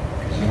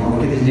 because you want to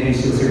look at these Navy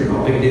SEALs here, they're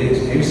all big dudes.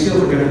 Navy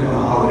SEALs are going to go to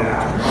Hollywood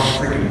after, they're all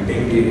freaking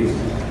big dudes.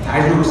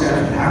 Ty's no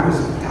exception. I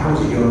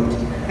was yoked.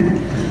 And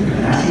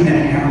I seen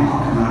that hammer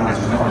come out of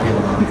his car.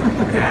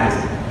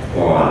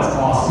 Oh, that's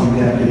awesome.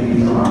 That big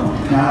his arm.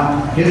 Now,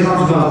 his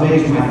arm's about as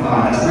big as my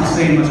thigh. That's not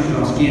saying much because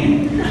I'm skinny.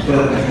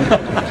 But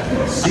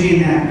seeing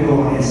that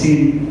go and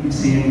seeing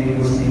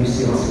Navy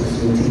SEAL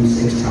Team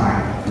 6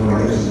 Ty,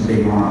 boy, this is a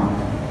big arm.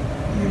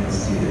 Yeah,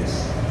 let's do this.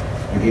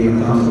 I gave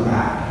him a thumbs up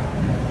back.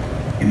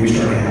 And we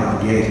started heading out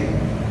the gate.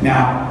 Now,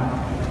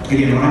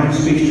 again, when I do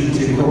speeches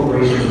to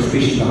corporations or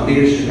speeches about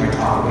leadership, I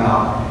talk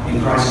about in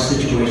crisis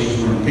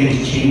situations when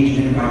things change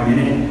minute by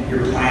minute,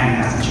 your plan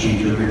has to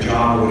change, or your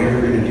job, or whatever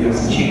you're going to do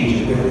has to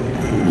change with it.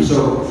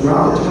 So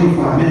throughout the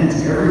 25 minutes,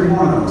 every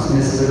one of us, and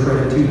this is a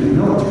credit to the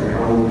military,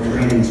 all we're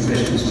training,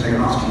 especially in the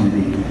special ops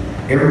community,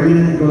 every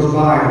minute that goes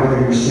by, whether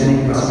you're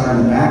standing outside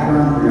in the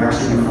background, or you're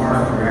actually in a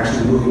firefight, or you're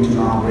actually moving to an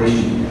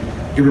operation,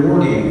 you're war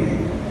gaming,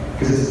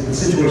 because the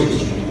situation's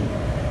changing.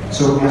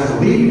 So as we're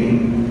leaving,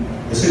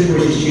 the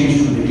situation's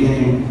changed from the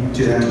beginning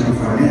to that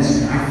 25 minutes,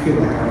 and I feel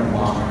like I've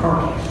lost my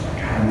car keys.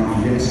 I don't know if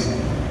you did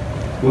something.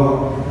 Well,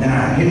 then I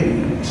hit me.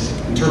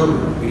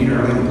 Interpreter, we need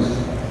our labels.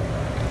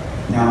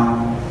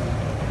 Now,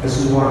 this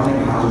is what I think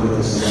I was with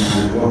this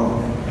as well.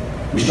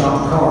 We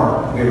stopped the car.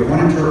 We have one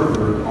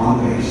interpreter on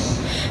the base.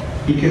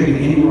 He could be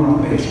anywhere on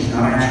the base. He's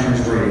not answering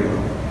his radio.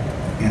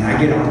 And I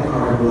get out the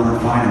car to go and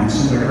find him. As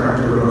soon as I crack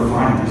the door to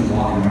find him, he's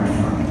walking right in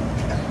front of me.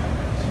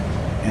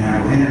 And I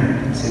go,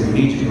 Henry, and say, we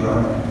need you,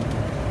 bud.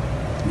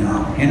 No,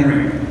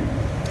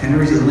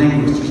 Henry's a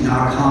linguist, he's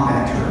not a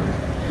combat interpreter.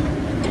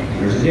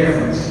 There's a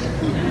difference.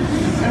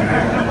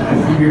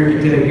 From here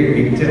to here,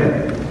 you can tell.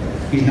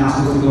 He's not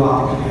supposed to go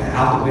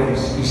out the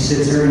base. He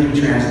sits there and he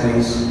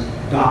translates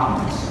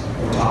documents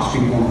or talks to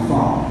people on the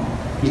phone.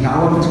 He's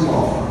not weapons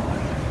qualified.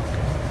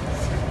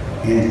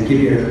 And to give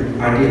you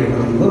an idea of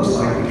what he looks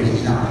like, because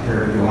he's not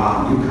prepared to go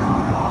out and do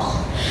combat ops,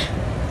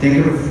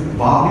 think of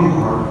Bob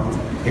Newhart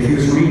if he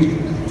was from Egypt.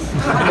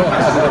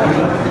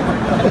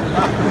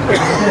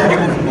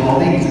 He's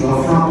balding, he's a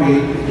little frumpy.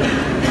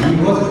 He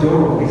was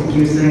adorable. He's the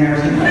cutest thing I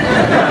ever seen.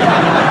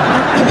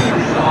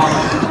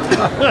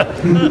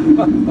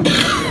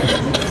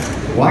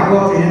 Well, I go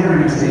up to Henry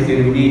and I say,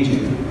 dude, we need you.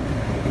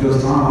 He goes,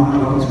 Tom, I'm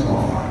not weapons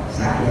qualified.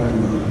 Exactly what you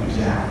look.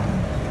 Exactly.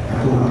 I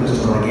pulled my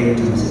pistol, I gave it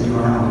to him, I said, you are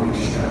not looking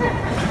your stuff.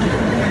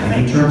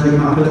 And he took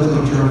my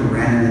pistol, he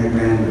ran into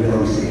the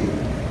building scene.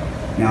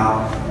 Now,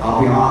 I'll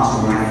be honest,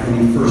 when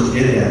he first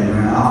did that and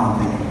ran off,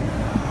 I'm thinking,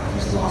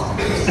 lost my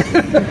pistol.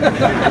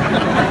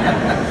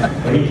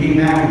 But he came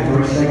back in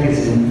 30 seconds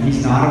and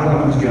he's not a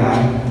weapons guy.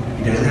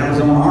 He doesn't have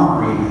his own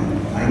armor even,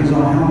 not his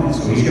own helmet.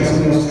 So he's got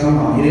something else to tell him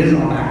on. It is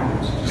on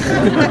backwards.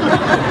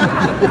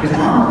 His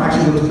armor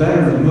actually looks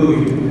better in the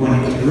movie when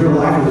in real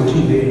life it was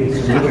too big. So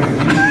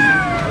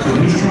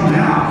when he's coming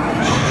out,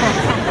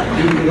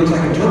 he looks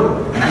like a turtle.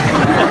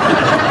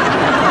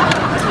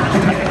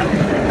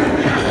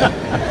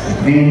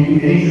 And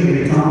he's looking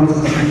at Tom, he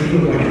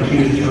looked like the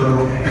cutest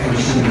turtle I've ever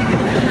seen.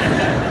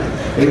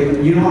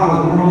 You know, I was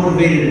more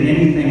motivated than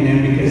anything then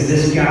because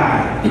this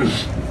guy,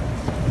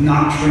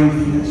 not trained for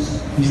this.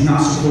 He's not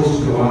supposed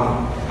to go out.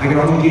 I got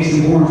all the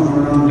Jason Bournes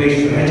running on the base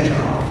with their heads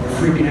cut off. They're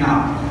freaking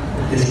out.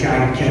 This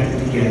guy kept it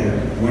together.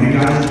 When it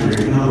got here,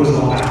 even though it was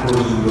all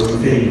backwards and it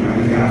wasn't fitting right,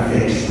 he got it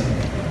fixed.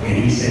 And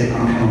he said,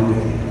 I'm coming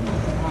with you.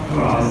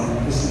 Well,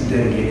 this is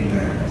dedicated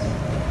veterans.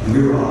 And we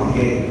were all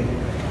engaged.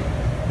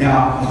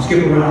 Now, I'll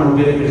skip around a little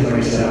bit because,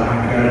 like I said, I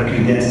got to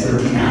condense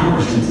 13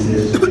 hours into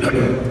this.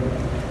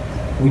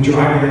 We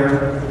drive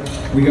there.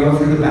 We go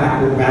through the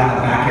back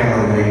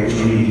alleyway, which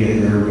we need to get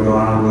there. We go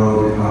on a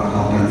road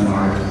called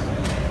Gunfire.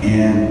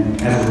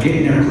 And as we're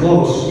getting there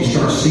close, we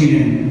start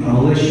seeing a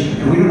militia.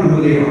 And we don't know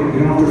who they are. We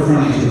don't know if they're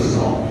friendly to us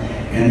at all.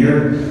 And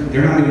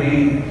they're not doing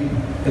anything.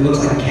 It looks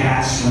like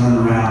cats running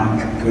around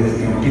with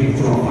people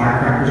throwing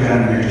firecrackers at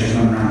them, and they're just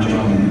running around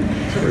jumping.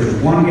 There's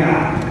one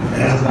guy that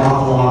has a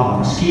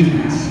balaclava, a ski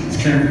mask. He's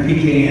carrying a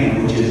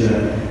PKM, which is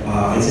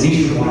it's an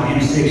Easter block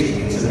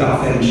M60. It's a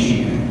belt-fed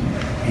machine gun.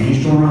 And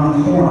he's going around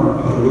the corner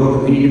of the road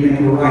that we need to make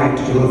a right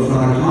to go to the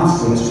front of the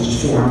consulates, which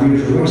is 400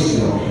 meters away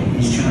still.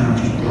 He's turning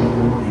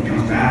around, and he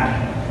comes back,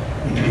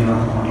 he comes around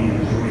the corner,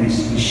 and he's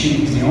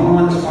shooting. He's the only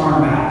one that's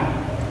firing back.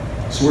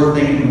 So we're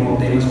thinking, well,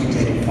 they must be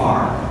taking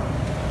fire.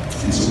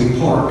 And so we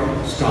park,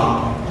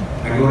 stop.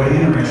 I go to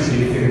him and see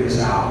to figure this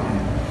out and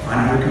find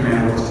out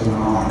command what's going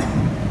on.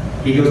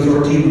 He goes to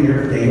our team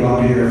leader, they go out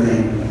and do their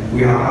thing.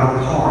 We hop out of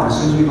the car. As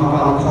soon as we hop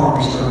out of the car,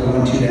 we start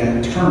going to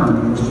that turn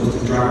when we're supposed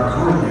to drive our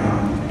car down,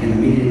 and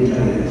we didn't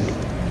tell you this.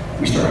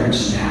 We start hearing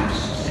snaps,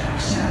 snap,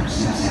 snap,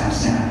 snap, snap,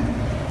 snap.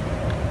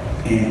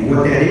 And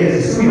what that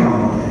is, some of y'all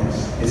know what that is.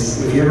 It's,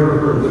 if you ever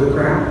heard of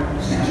whipcrack,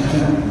 snap, snap,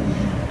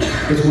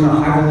 snap. It's when a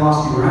high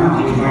velocity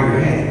round goes by your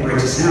head, it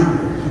breaks a sound.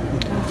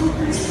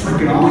 It's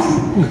freaking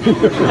awesome.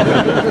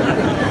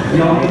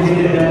 Y'all can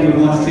hit that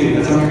once too.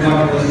 That's on your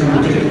bucket list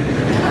number 2.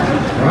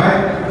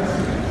 Right?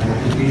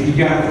 If you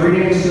got 3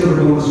 days still to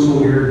go to school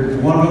here,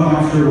 one of them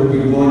I'm sure will be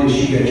willing to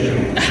shoot at your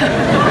hand.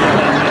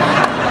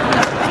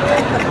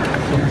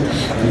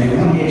 And they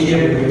want to get you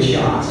with good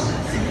shots.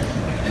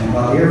 And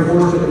about the Air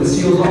Force putting the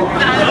seals off.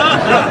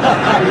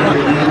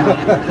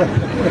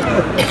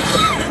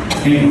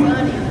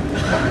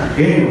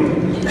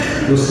 Anyway,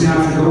 those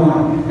snaps are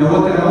going. Now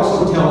what that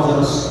also tells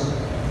us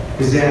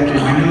is that, I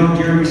know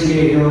Jeremy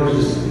Scahill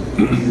is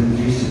he's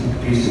a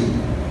piece of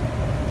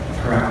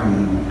crap in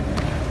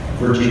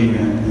Virginia,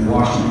 and the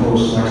Washington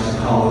Post likes to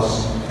call us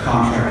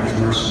contractors,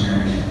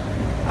 mercenaries.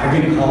 I've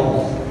been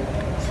called,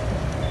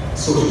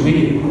 social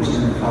media, of course,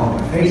 never called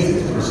my face,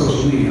 but on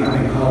social media, I've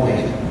been called a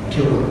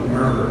killer,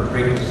 murderer,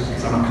 rapist,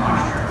 because I'm a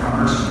contractor, I'm a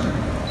mercenary.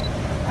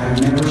 I've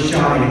never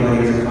shot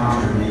anybody as a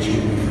contractor and they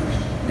shoot me first.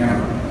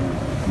 Never.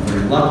 I'm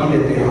very lucky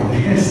that they all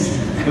missed.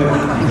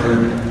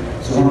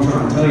 So what I'm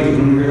trying to tell you is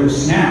when we hear those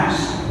snaps,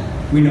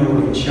 we know we're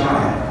getting shot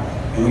at,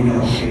 and we know,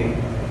 okay,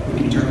 we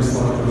can turn this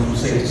lever from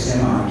safe to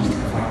semi and just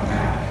fight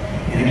back.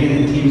 And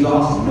again, the team's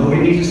awesome.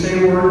 Nobody needs to say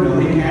a word,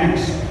 nobody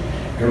panics.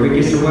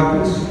 Everybody gets their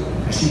weapons.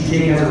 I see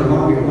Tig has a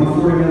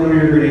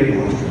 140mm grenade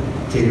launcher.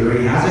 Tig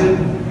already has it.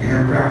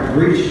 Aaron cracked the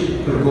breech,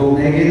 put a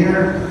golden egg in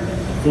there,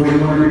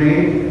 40mm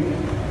grenade.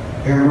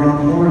 Aaron run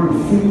the corner,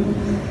 boom,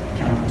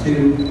 count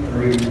 2,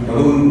 3,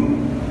 boom.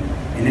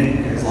 And then,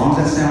 as long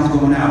as that sound's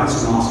going out,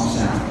 it's an awesome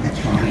sound. It's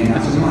coming in,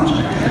 not so much.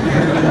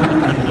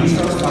 And he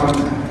starts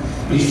talking.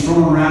 He's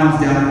throwing rounds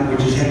down,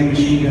 which is heavy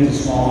machine guns and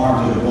small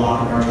arms that are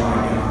blocking our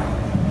drive down.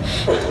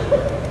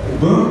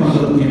 Boom comes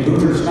up to me,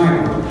 Boomer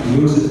sniper. He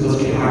moves it,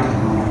 let's get high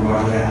time. I'm like,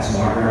 roger that.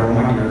 So I grab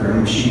my gear, grab a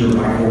machine gun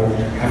rifle.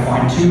 I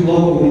find 2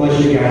 local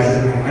militia guys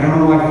that I don't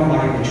know why I felt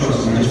like I could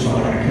trust them. I just felt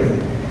like I could.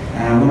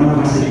 And I went up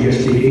and I said, you guys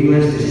speak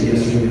English? They said,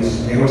 yes, yes.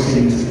 They always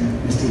say, Mr.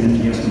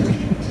 Yes, Mr.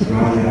 I said,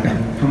 roger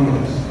that. Come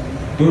with us.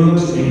 Boom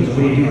looks at me and goes,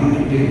 what are you doing? What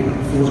are you doing?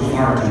 Force a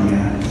fire to me,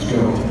 man. Let's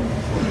go.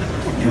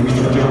 And we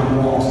start jumping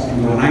walls. And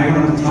when I went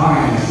up the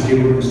time, I said,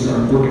 we're going to start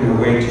working our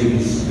way to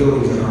these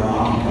buildings that are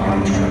occupied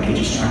and try to catch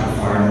a sniper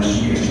fire there so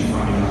you guys can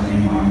find it on the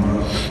main line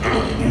road.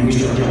 And we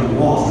start jumping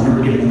walls. I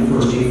remember getting the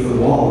first 8-foot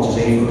wall, which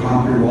is 8-foot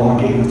concrete wall, and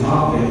getting on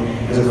top of it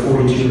as a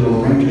 42-year-old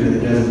ranger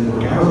that doesn't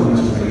work out as much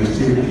as I used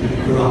to,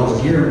 with all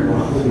his gear, and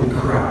going, holy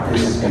crap,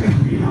 this is going to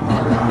be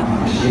hard.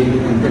 I'm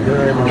shaking.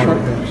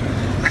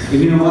 But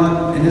you know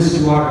what? And this is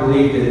why I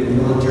believe that the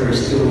military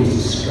still needs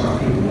to scar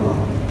people up.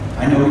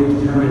 I know we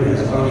termed it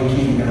as, oh, you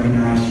can't, you gotta be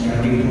nice, you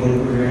gotta be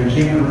political, you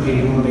can't hurt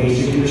people in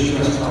basic, you're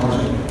stress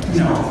tolerant.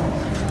 No.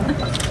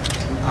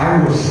 I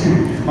was,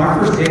 my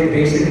first day at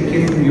basic, a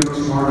kid from New York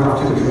smarted off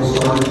to the drill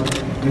sergeant,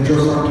 and the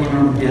drill sergeant came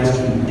on the desk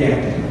and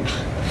decked him.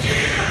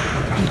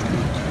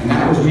 And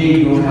that was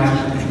me going like,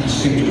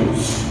 instinctual.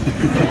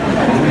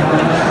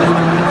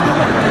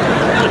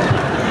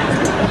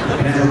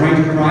 And as a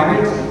Ranger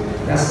private,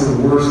 that's the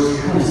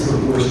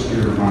worst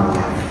year of my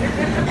life.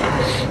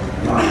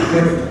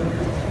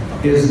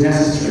 But it is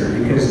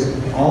necessary because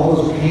all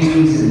those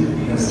pains and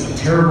those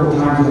terrible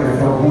times that I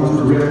felt going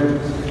through the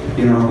RIP,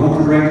 you know,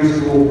 going to Ranger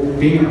school,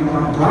 being a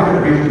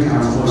private Ranger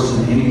town is worse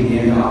than any of the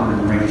end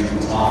operative Ranger school.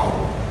 It's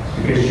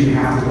awful because you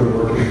have to go to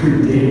work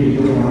every day. You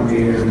don't want to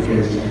be there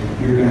because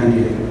you're going to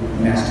get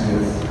messed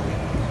with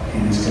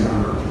and it's going to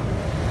hurt.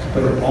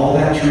 But all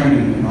that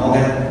training and all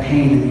that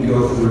pain that you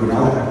go through and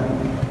all that,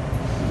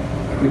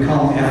 we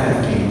call them FF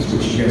games,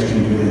 which you guys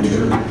can do in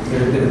church.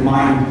 They're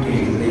mind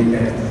games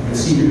that the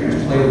senior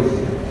guys play with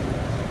you.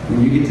 When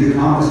you get to the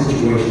combat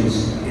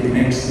situations, it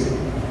makes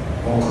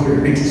all clear.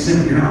 It makes it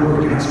simple. You're not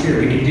worried, you're not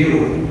scared, you can deal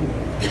with it.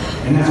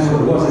 And that's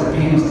what it was. That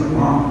pain was like,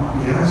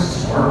 Mom, yeah, this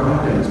is hard,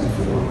 I've done this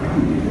before. I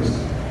can do this.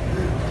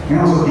 And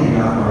I also think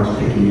about when I was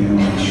picking you on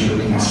my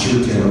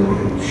shirt tail over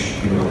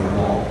that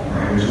wall.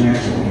 Right? There's an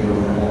excellent get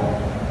over that wall.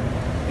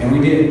 And we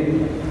did.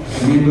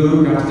 And we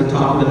moved, got to the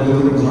top of the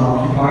building, it was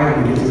unoccupied,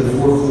 and we get to the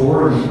 4th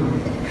floor, and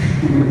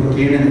we look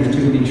in, and there's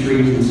too many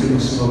trees and so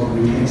much smoke,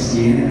 and we can't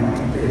see in, and I'm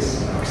like, this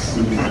sucks.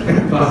 And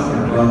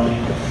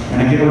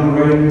I get on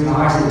the radio,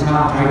 Ty, the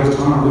top, Ty goes,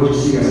 Tom, what'd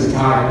you see? I said,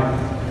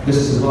 Ty, this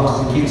is a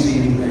bust, we can't see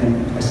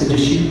anything. I said,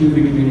 just shoot,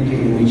 moving, communicate,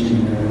 and each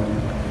in there.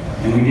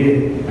 And we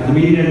did. Now the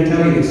media didn't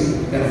tell you this,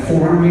 that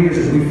 400 meters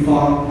that we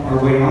fought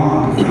our way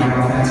on to find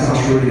out that's how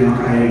sure the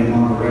Al-Qaeda and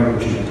longer road,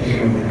 which had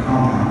taken over the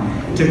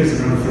compound. It took us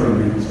another 30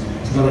 minutes.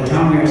 So by the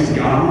time we actually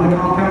got on the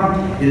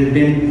compound, it had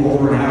been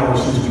over an hour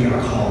since we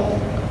got called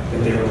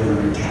that they were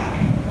under attack.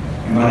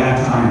 And by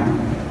that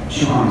time,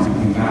 Sean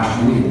and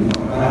Bash, we didn't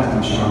know. By that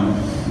time, Sean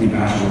and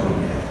Bash were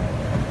already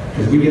dead.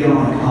 Because we get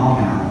on the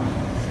compound,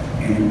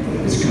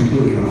 and it's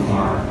completely on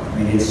fire. I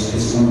mean,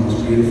 it's one of the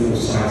most beautiful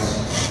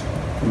sights.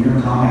 When you're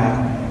in combat,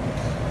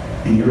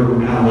 and you're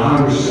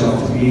allowing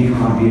yourself to be in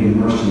combat, be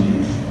immersed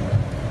in it,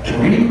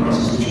 or any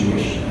crisis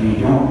situation, and you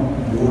don't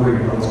worry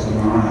about what's going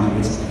on,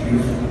 it's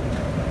beautiful.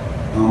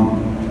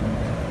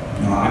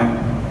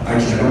 I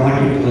said, I don't like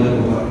to get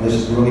political, but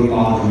this really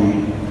bothered me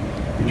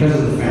because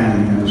of the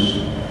family members.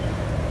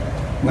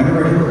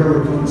 Whenever I hear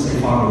her put say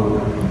Father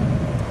over,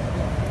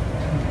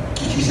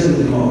 and she said it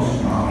the most.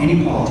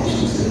 Any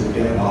politician says it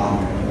did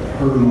bother me, but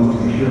her the most,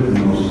 I hear the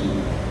most,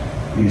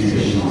 and it's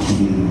because she's on TV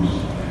the most.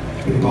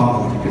 It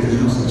bothers me because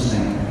there's no such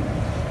thing.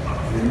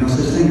 There's no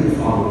such thing as a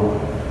Father over.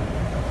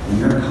 When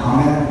you're in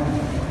combat,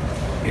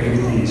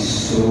 everything is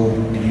so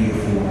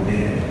beautiful and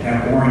dead.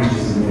 That orange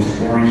is the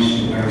most orange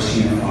you've ever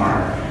seen in a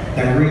fire.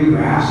 That green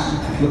grass,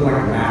 it looked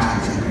like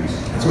grass trees.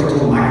 That's what I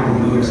told Michael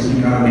and Lewis,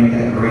 you gotta make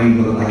that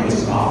green look like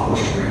it's a golf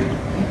course green.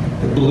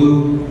 The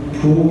blue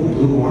pool, the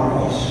blue water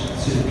holes,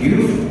 it's just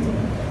beautiful.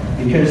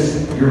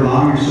 Because you're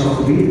allowing yourself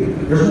to be there.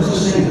 There's no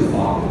such thing as a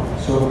father.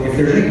 So if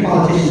there's any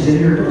politicians in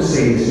here, don't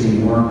say this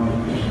anymore.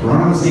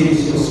 Run on the stage,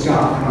 still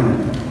Scott coming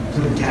to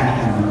the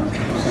tack down.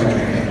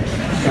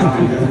 Scott,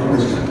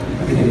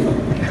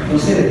 don't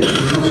say that.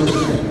 There's no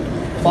such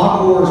thing.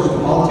 Fog wars,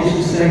 what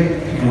politicians say,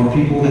 and what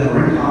people that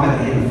are in combat,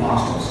 they hit the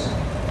foxholes.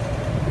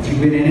 If you've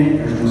been in it,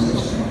 there's no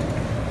such thing.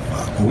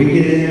 When we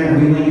get in there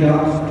and we link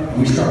up and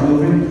we start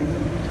moving,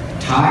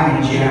 Ty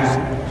and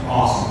Jack,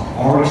 awesome.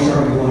 Already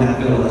started going that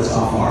bill that's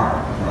on fire.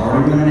 We're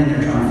already running in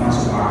there trying to find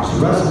survivors.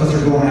 The rest of us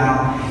are going out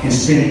and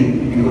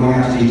spinning and going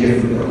out to these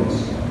different buildings.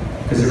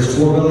 Because there's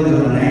 4 buildings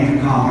on an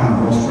anchor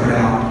compound, we're all spread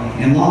out.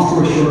 And long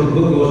story short, the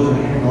book goes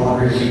into a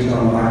lot of great detail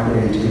on what I put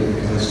into it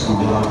because I spent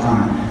a lot of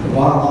time. The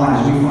bottom line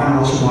is we find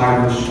all the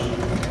survivors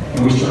and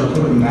we start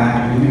putting them back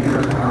and we make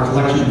our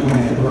collection point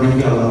at the burning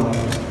yellow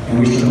and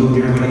we start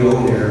moving everybody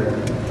over there.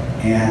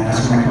 And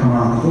that's when I come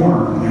around the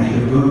corner and I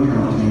hear Boone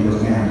come up to me and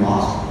goes, man, we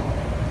lost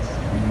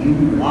him.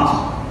 We lost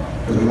him.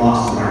 Because we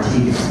lost our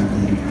team. I'm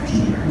thinking, our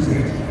team, who's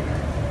there?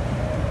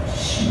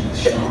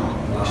 Sean.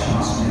 We lost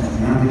Sean Smith.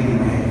 And I'm thinking in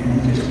my head, man,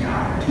 he just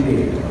got here 2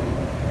 days ago.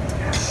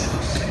 That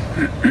sucks.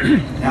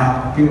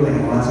 Now, people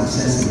think, well, that's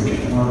insensitive.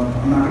 Well,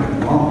 I'm not going to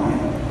dwell on it.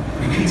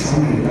 It's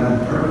only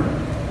 11 per.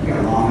 We got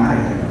a long night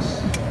ahead of us.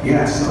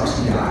 Yeah, it sucks.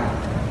 He died.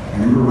 I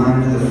remember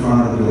running to the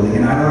front of the building,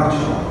 and I love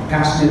Sean.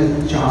 Pat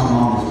Smith, Sean's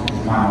mom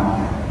is my mom.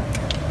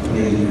 The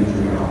lady went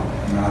through it all.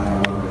 And I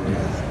love her to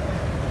death.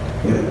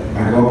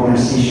 But I go up and I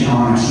see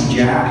Sean, I see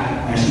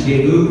Jack, I see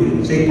Dave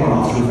Luke, State Park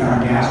officer who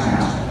found a gas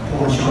mask,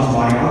 pulling Sean's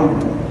body out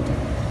of him.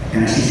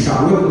 And I see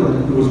Scott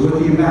Whitland, who was with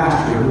the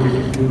ambassador,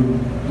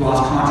 who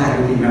lost contact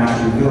with the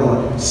ambassador in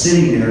Villa,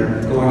 sitting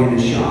there going in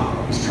his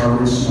shop. He's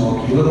covered in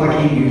smoke. He looked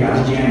like he got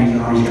his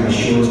jammies on, he's got his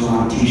shorts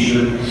on, a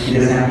t-shirt, he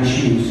doesn't have any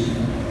shoes.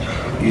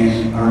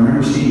 And I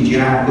remember seeing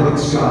Jack look at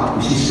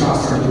Scott. You see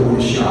Scott start to go in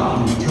his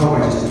shop. You can tell by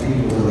just the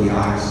people in the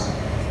eyes.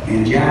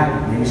 And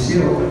Jack, he was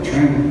still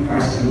trained.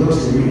 He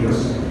looks at me and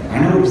goes, I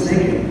know what he's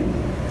thinking.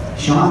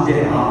 Sean's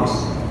dead,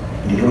 obviously.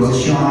 And he goes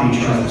to Sean and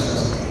he tries to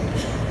resuscitate.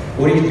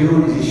 What he's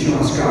doing is he's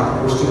showing Scott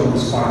that we're still in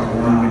this fight,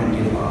 we're not going to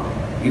give up.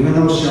 Even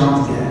though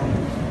Sean's dead.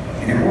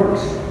 And it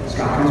works.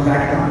 Scott comes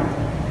back down.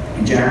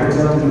 And Jack goes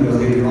up to him and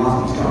goes, "You're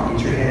lost, Scott,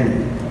 get your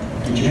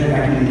head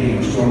back in the game,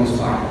 we're still in this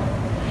fight."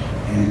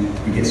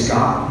 And we get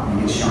Scott,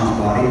 we get Sean's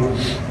body.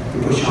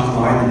 We put Sean's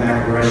body in the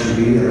back of our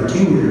SUV that our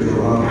team leader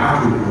drove up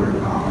after we recorded the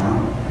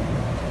compound.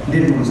 He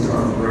didn't want to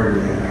start with Brady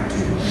that night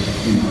too,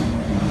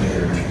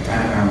 later. I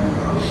don't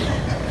know.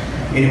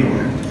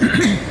 Anyway,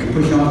 we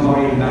put Sean's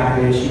body in the back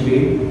of the SUV.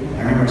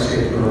 I remember I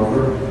skipped her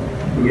over.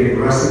 We get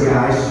the rest of the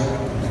guys,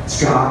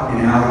 Scott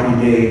and Alec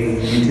and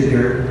Dave, into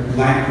their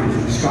Land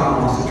Cruiser.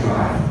 Scott wants to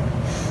drive.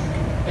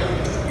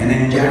 And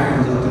then Jack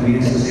comes up to me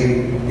and says,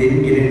 "Hey, they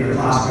didn't get into their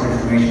classified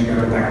information,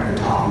 gotta go back to the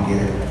top and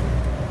get it."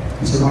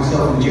 And so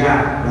myself and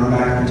Jack run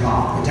back to the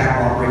top, the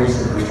tackle operations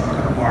center, we start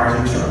cutting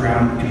wires, we start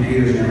grabbing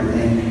computers and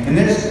everything. And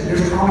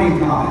there's comedy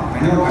and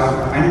comment.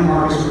 I know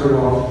Marcus very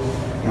well.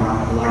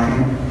 I like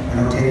him. I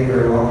know Teddy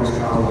very well, because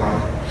Kyle's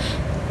wife.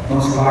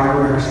 Most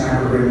Survivor and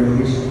Sniper are great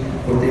movies.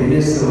 What they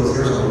miss though is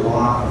there's a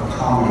lot of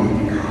comedy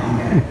and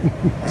combat.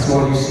 That's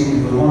why you see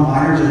the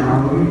one-liners in our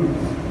movie,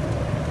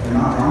 they're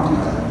not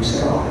dramatized. We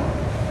say, oh,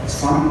 it's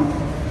funny.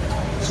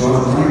 So I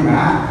was running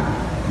back,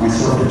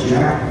 myself and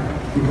Jack,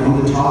 we go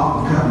to the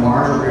top, we cut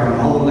Mars, we're grabbing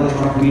all the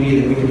electronic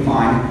media that we can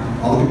find,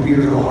 all the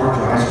computers, all the hard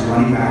drives, we're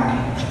running back.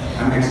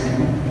 I'm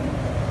Mexican.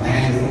 My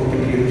hands are full of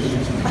computers.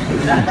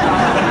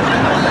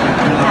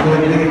 I'm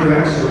going to get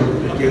correct, so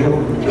get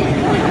over it.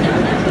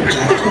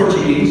 That's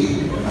Portuguese.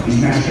 He's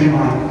Mexican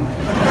like.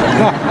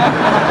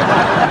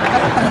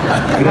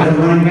 We got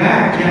running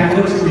back, Jack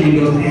looks at me and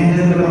goes,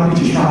 man, look like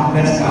you just shot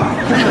the best guy.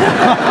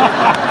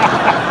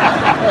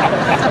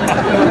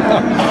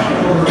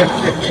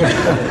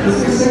 This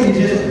is saying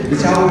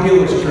it's how we deal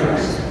with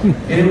stress.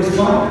 And it was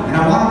fun. And I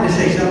wanted to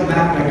say something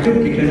back, but I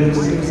couldn't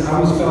because I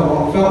always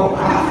felt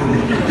laughing.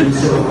 It was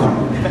so fun.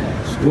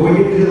 Well,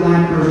 we get to the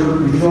Land Cruiser,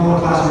 we throw all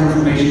the class of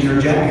information there.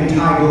 Jack and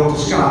Ty go up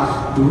to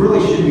Scott, who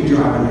really shouldn't be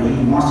driving, but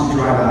he wants to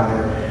drive out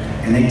there.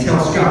 And they tell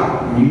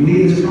Scott, when you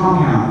leave this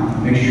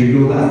compound, make sure you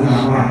go left,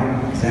 not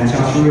right. That's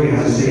how Sharia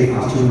has a safe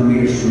house 200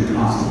 meters from the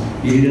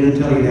constant. He didn't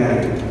tell you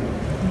that either.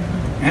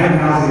 Adam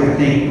Benghazi, I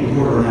think,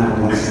 reported on that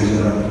once. He's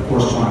a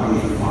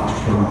correspondent for Fox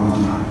for a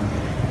long time.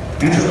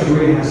 And so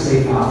Sharia has a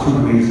safe house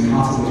 200 meters. The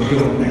constant was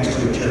built next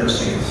to a terrorist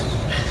safe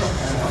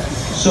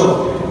house. So,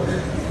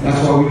 that's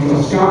why we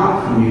tell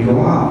Scott, when you go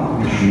out,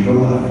 make sure you go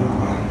left, not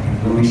right.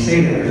 When we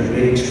say that, there's a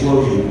big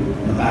explosion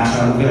on the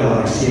backside of the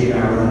villa. I see a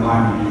guy running by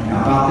me.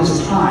 Now, about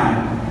this time,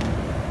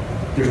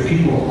 there's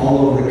people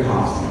all over the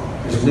constant.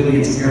 There's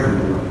Libyans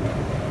everywhere.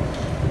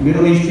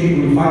 Middle East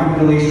people, we fight in the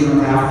Middle East and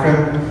North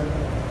Africa.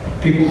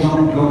 People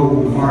don't go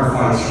in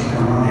firefights and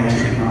come on the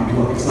exit and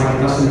look. It's like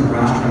us in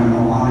Nebraska and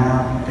Omaha now.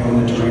 And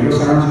when the tornado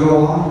sirens go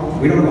off,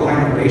 we don't go hide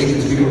in our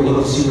basements, we go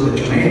look to see where the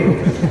tornado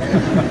is.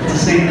 It's the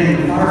same thing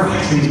with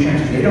firefights in these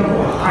countries. They don't go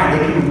hide, they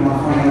don't even want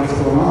to find out what's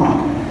going on.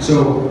 So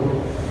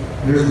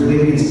there's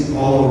Libyans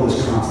all over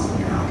this continent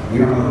now. We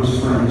don't know who's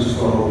friend, who's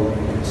foe.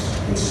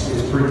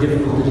 It's pretty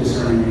difficult to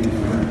discern any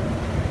friend.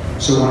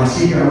 So when I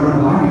see a guy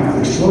running by me after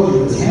the explosion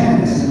with his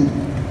hands,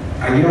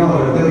 I yell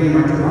at a Libyan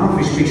right there, I don't know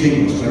if he speaks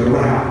English, but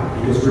what happened?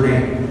 He goes,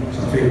 grenade. So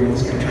I figured, well,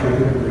 this guy tried to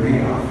put a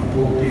grenade off. He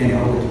pulled the pin,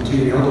 held it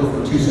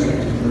for 2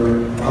 seconds,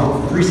 held it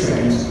for 3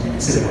 seconds,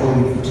 instead of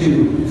holding it for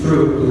 2, threw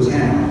it, blew his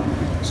hand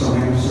out. So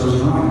man starts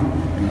running,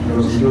 and he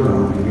throws the dirt on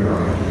the girl.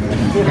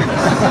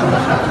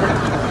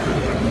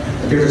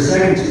 There's a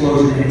second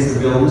explosion that hits the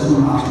villa, this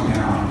one knocks me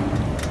down.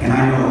 And I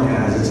know what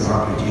that is, it's an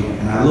RPG.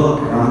 And I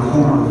look around the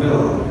corner of the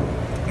villa,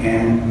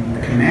 and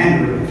the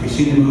commander, if you've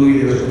seen the movie,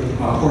 there's a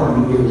important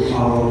movie with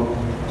Apollo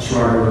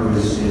Schreiber,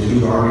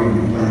 who's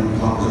arguing, when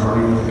Clark was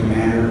arguing with the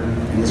commander,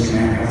 and this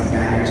commander has the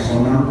bad guy's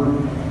phone number.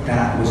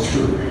 That was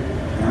true.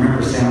 And I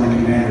remember telling the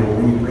commander, well,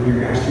 when you bring your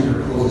guys through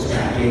your closest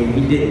back gate,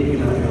 he did, he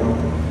left it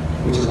open,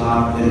 which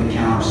allowed them to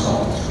counter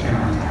assaults,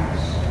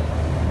 counterattacks.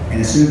 And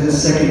as soon as that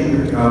second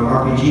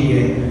RPG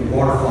hit, the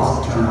water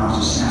faucet turned on,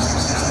 just snap,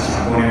 snap, snap, snap,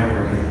 snap, going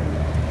everywhere again.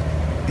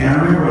 And I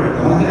remember the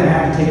only thing I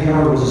had to take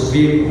cover was this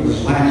vehicle,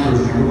 this Land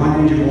Cruiser. I go behind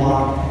the engine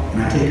block, and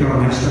I take cover,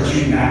 and I start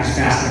shooting back as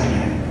fast as I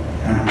can.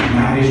 And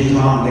my vision's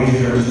on,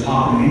 lasers are just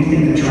popping.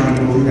 Anything that's trying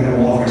to go through that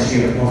wall, if I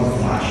see it, it was a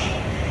flash.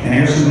 And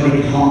there's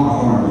somebody honk a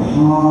horn,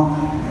 honk.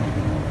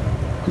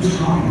 Who's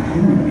honking a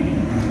horn at me?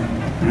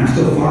 And I'm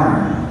still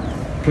firing,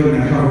 putting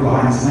my cover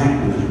behind this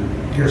Land Cruiser.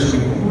 Here's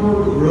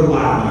something real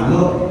loud, and I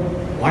look.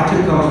 Well, I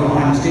took cover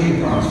behind the state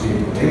department's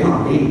vehicle. They want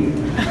to leave.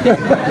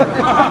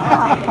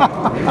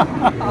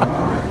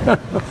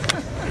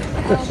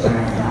 So I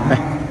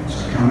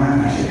come out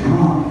and I say, come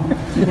on.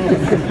 I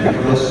go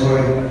this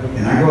way,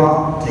 and I go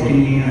out, take a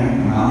knee, and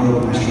I'm out in the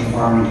open, I start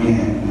firing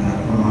again. And I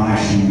put my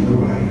eyes in your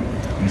way,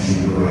 and I say,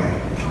 your way.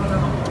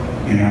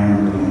 And I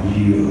remember going,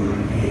 you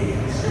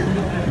idiots.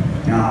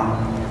 Now,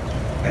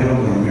 I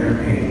don't blame their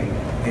pay.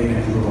 They've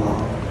been through a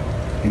lot.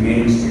 They made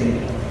a mistake.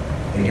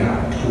 They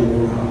got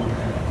tore up.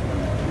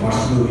 Watch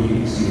the movie, you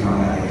can see how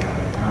bad they got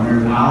it. I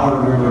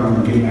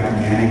remember getting back to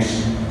the annex,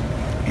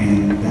 and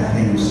that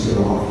thing was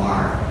still on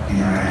fire in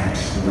our annex.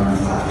 The run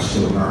flats were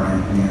still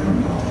burning, and they were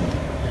melting.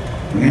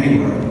 But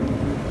anyway,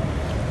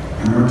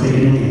 I remember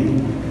taking it in,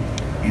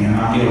 and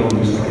I'll get over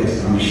just like this,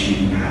 I'm just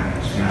shooting back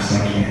as fast as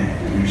I can,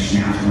 and there's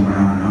snaps going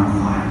around, and I'm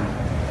fine.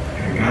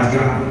 And the guy's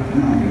got me,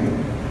 and I'm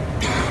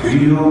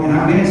good. You know, and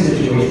I've been in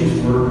situations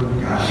where,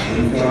 gosh, I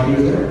didn't feel like he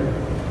was there.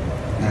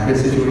 And I've been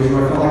in situations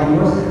where I felt like he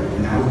was there,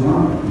 and that was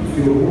one. You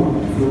feel warm,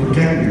 you feel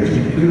protected, there's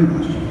no computer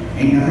much.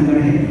 Ain't nothing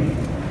gonna hit me.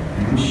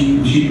 And I'm shooting.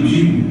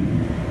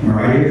 My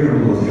right ear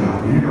blows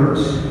out, and it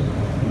hurts.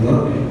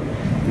 Look,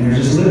 and there's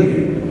this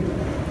Libyan.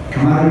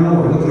 Come out of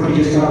nowhere, look like he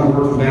just got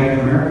work from Bank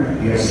of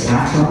America. He has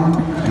slacks on,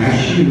 nice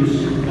shoes.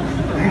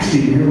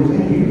 Actually, you know,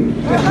 thank you.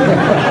 I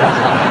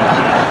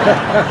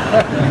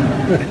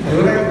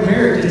look at the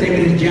mirror, just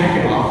taking his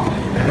jacket off. I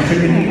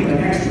took a knee right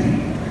next to me.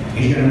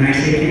 He's got a nice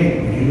AK,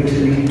 and he looks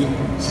at me,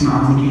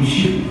 smiles, and keeps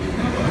shooting.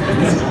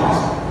 That's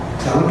awesome.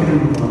 So I look at him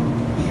and go,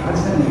 God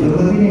sent me a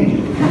little living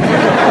angel.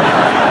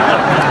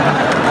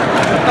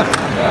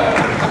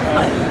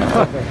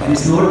 And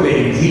it's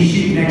motivating because he's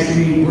shooting next to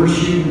me, we're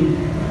shooting,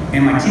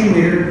 and my team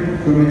leader,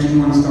 who I mentioned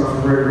one star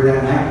for Gregory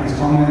that night, is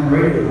calling me on the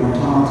radio going,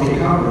 Tom, I'll take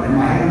cover. And in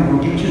my head, I'm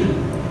going to get your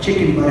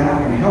chicken butt out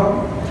here and help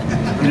me.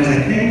 And as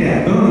I think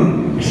that,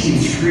 boom, I see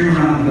him screaming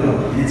around the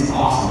building, and it's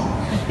awesome.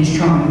 He's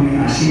coming to me,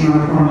 and I see him on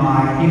the corner of my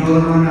eye. He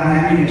knows I'm running out of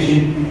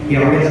ammunition. He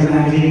already has a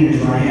magazine in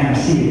his right hand. I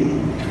see it.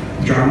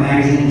 I drop a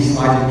magazine, he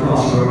slides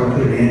across the road, I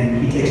put it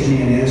in. He takes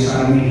me on the other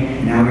side of me,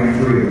 and now we got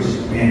 3 of us.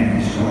 Man,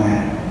 I'm just going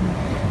at it.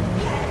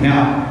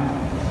 Now,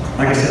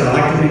 like I said, I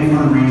like to make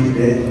fun of Marines a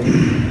bit.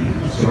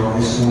 So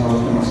this is one of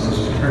those points that was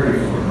prepared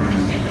for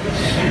Marines.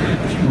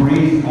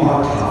 Marines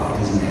are tough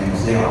as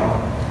nails. They are.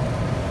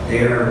 They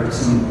are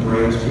some of the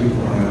bravest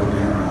people I've ever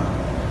been around.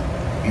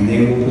 And they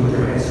will put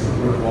their heads to the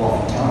brick wall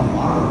and tell them a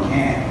lot of them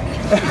can't.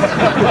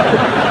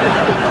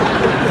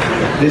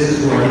 This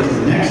is where I get to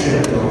the next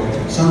step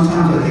though.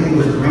 Sometimes I think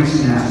those brain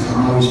synapses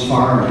aren't always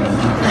firing.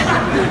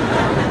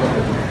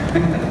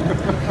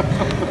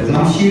 As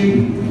I'm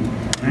shooting,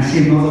 and I see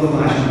a muzzle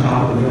flash on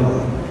top of the villa.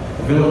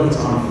 The villa that's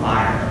on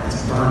fire.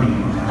 It's burning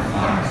on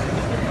fire.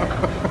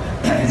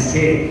 And it's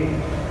Tig.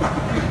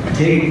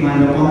 Tig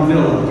climbed up on the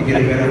villa to get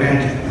a better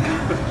vantage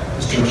point.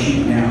 To start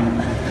shooting down.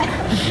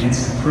 And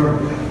it's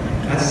appropriate.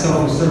 That's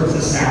self-service,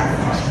 that's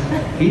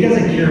sacrifice. He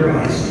doesn't care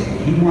about his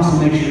state. He wants to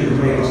make sure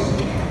everybody else is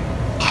okay.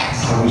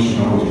 That's how we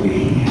should always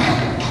be.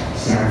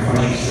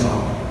 Sacrifice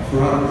yourself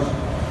for others.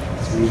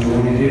 That's what he's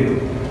willing to do.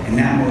 And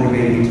that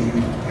motivated me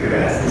to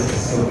this is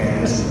so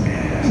bad, this is bad.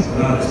 I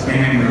love this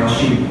bang, or I'll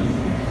shoot.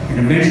 And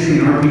eventually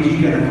an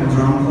RPG gun comes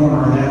around the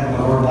corner of that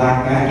lower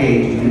black back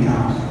gauge many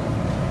times.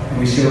 And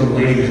we see all the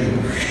lasers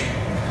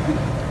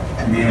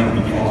and nail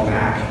falls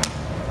back.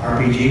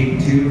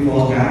 RPG 2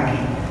 falls back.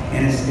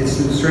 And it's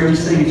the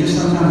strangest thing. It's just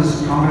sometimes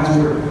it's combat's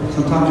where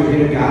sometimes you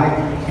hit a guy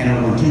and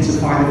it'll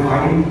intensify the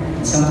fighting,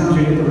 and sometimes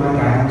you hit the right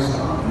guy and it'll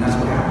stop. And that's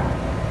what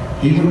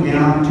happened. He went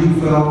down, 2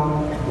 fell,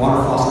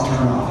 water faucet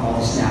turned off, all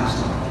the snaps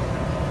stopped.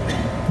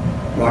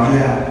 Roger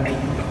that.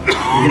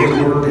 We get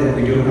word that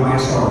we do an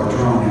ISR, a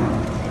drone now.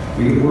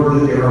 We get word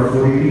that there are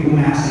 40 people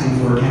massing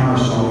for a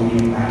counter assault we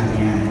need back to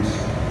the annex.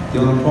 The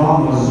only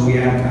problem was we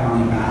hadn't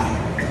found any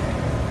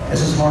bathroom.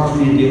 This is hard for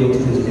me to deal with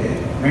to this day.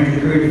 Ranger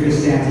Crew Fifth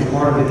Stance, a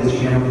part of it is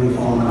generally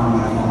falling on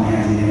my falling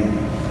hands in the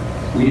enemy.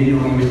 We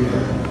didn't know he was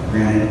there.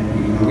 Granted,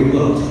 we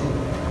looked.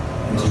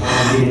 It was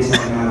hard to get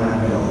something out of that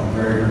building.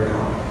 Very, very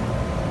hard.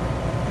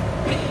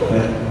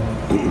 But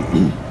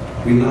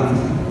we left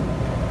him.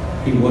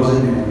 He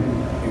wasn't there.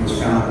 He was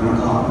found at 1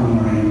 o'clock in the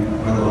morning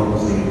by the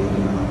locals they lived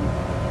in.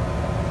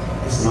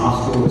 It's an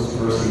obstacle. It's the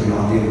first thing that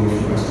I'll deal with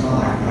for the rest of my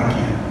life, but I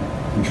can't.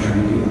 I'm trying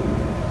to do it.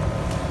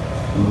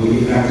 When we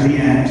get back to the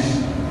annex,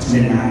 it's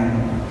midnight.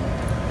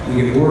 We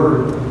get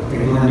word that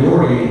Glenn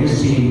Dory and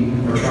his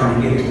team are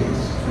trying to get to us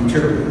from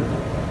Tripoli.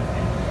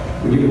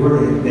 We get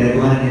word that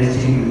Glenn and his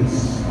team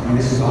is,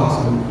 this is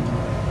awesome.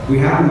 We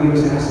have no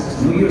U.S.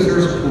 assets. No U.S.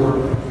 air support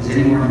is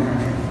anywhere in the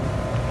country.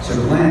 So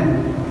Glenn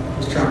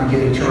was trying to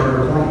get a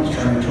charter plane. He's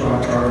trying to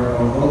charter a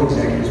oil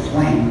executive's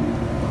plane,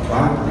 a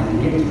private plane,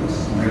 to get to us.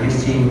 And bring his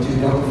team with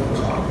 2 Delta Force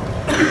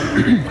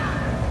operators.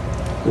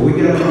 Well, we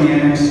get up on the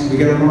annex, we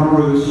get up on our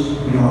roofs,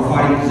 our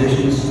fighting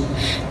positions,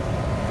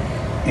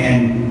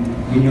 and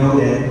we know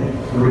that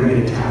we're going to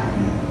get attacked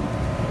again.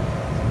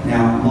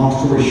 Now, long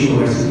story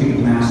short, I see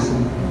people massing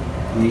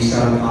on the east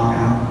side of the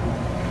compound,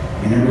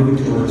 and they're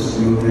moving towards us,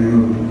 they're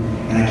moving.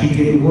 And I keep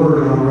getting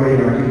word on the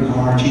radar, I keep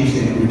calling our chief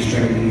saying, we're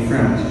expecting any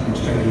friends, we're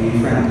expecting any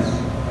friends.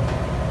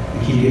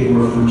 I keep getting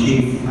word from the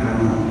chief, I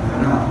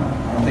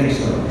don't think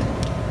so.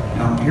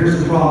 Now, here's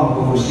the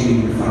problem overseas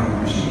when you're fighting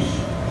overseas.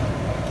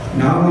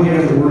 Not only do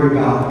you have to worry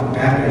about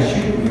bad guys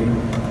shooting you,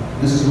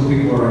 this is what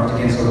people are up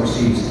against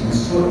overseas, and this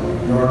is what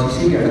the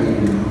RTC guys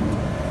need to know.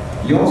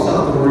 You also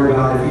have to worry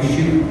about if you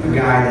shoot a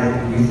guy that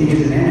you think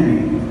is an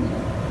enemy,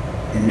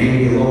 and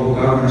maybe the local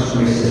governor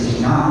somebody says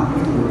he's not, you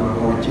have to worry about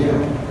going to jail.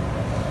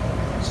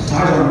 So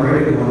Ty's on the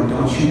radio going,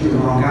 don't shoot the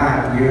wrong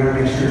guy. You gotta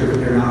make sure that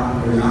they're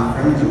not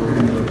friends, or we're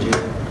gonna go to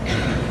jail.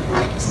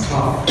 It's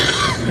tough.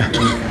 It's kind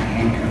of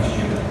handcuffs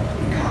you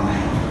and calm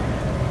down.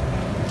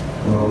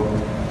 Well,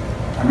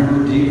 I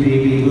remember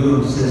DVB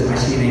Boom says, I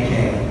see an AK.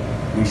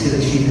 When he says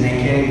he sees an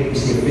AK, you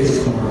see a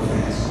physical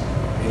defense.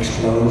 It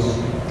explodes,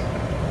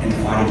 and the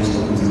fighting just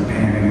opens up.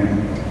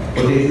 Bang.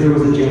 What they threw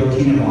was a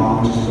gelatina bomb,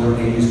 which is what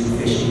they used for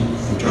fishing.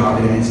 They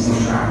dropped it in, it's no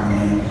tracker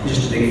man. It's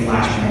just a big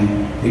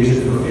flashbang. They use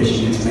it for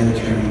fishing. It's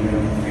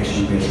Mediterranean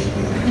fishing,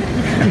 basically.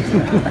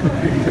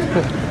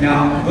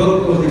 Now,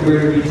 both goes into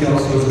greater detail,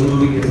 so it's a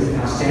movie because it's an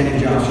outstanding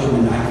job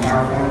showing the night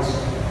firefights.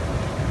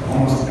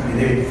 Almost,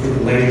 they threw the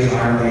lasers,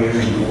 iron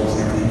lasers, and bullets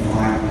and everything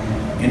flying.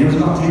 And there was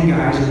about 10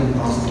 guys, and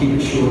I'll just keep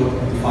it short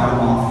to fight them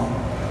off.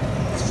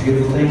 It's a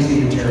beautiful thing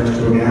seeing the terrorists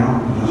go down.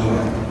 You know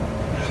what?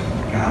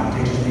 God, it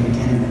takes us maybe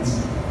 10 minutes.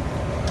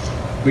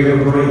 We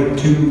have a break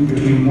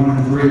between 1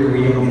 and 3 where we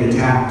don't get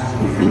attacked.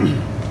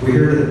 We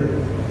hear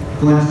that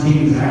Glenn's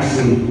team is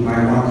actually,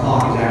 by 1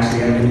 o'clock, is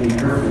actually at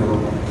the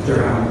airfield, but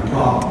they're having a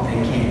problem.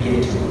 They can't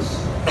get to us.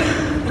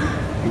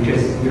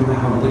 Because we don't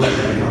have a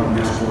militia to help them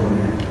escort them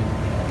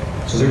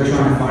there. So they're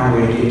trying to find a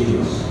way to get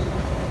to us.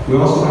 We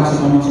also have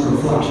some moments of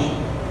reflection.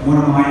 One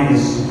of mine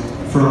is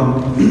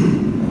from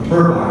a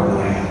prayer Bible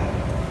that I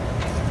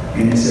have.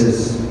 And it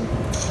says,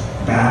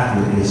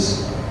 bathroom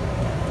is,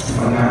 if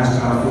I die on this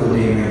battlefield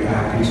today, may I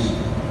die peacefully.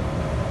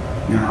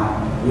 Now,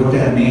 what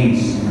that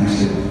means, and I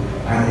said,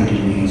 I think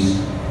it means,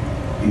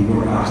 and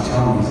what God's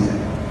telling me is that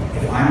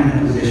if I'm in a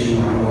position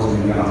where I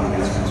wasn't in Benghazi,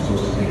 that's what I'm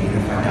supposed to be. And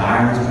if I die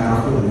on this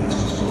battlefield, then that's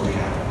what's supposed to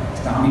happen.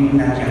 It's not meaning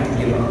that you have to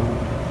give up.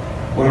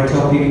 What I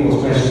tell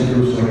people, especially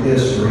groups like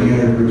this or any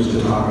other groups to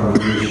talk about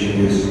leadership,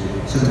 is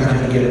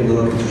sometimes you get a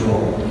little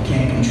control. You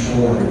can't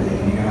control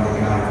everything. You gotta let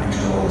God have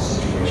control of the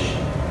situation.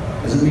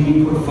 Doesn't mean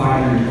you quit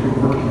fighting or you quit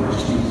working hard. It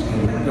just means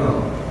you let go.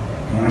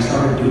 And when I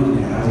started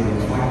doing that, I was able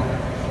to fight that.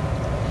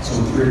 So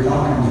when 3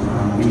 o'clock comes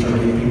around, we start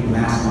getting people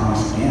masked on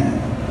us again.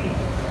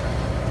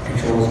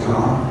 Control's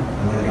gone.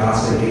 I let God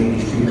say, hey,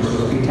 these people are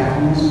supposed to be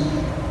attacking us.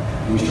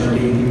 And we start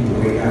getting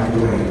people way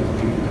after way,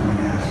 people coming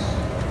at us.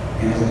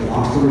 And it's like,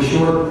 long story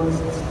short,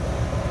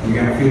 we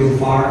got fields of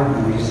fire,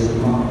 and we just said,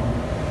 come on.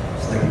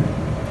 It's like,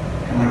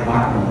 kind of like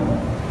whack-a-mole.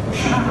 We're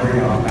shooting very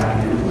off back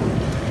in Italy.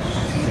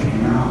 Taking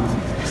them out.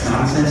 It's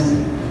not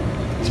insensitive.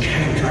 These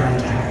guys are trying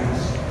to attack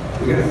us.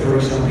 We got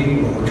 30-some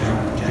people that we're trying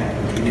to protect,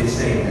 which we did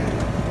say that.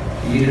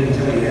 He didn't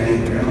tell you that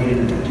either. I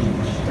didn't tell you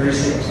much.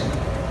 36.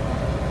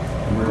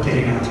 And we're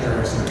taking out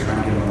terrorists that are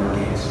trying to get over our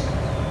gates.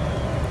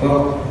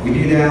 Well, we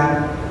do that.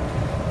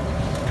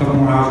 A couple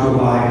more hours go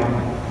by.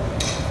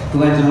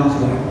 Glenn's on his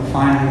way.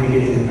 Finally, we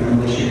get to the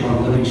militia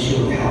called Living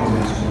Shield Housing.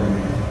 That's where we're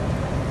at.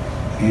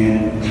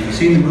 And if you've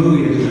seen the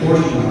movie, there's a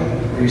portion of it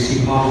where you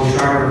see Pablo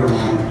Schreiber go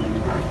on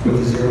with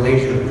his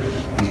laser.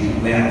 He's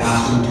laying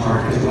last on the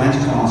target. Because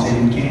Glenn's calling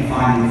saying, we can't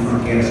find you in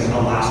front of us.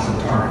 I'll last on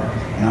the target.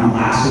 And I'm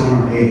last on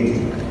our gate.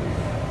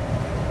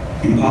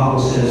 And Pablo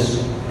says,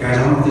 guys, I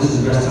don't know if this is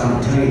the best time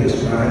to tell you this,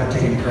 but I've had to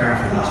take a crap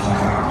for the last 5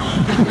 hours.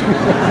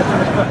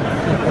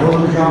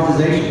 Early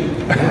traumatization.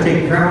 I had to take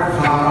a crap for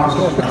 5 hours.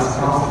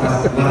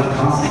 That's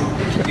constant.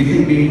 You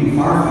think being a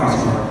firefighter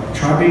is hard?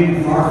 Try being a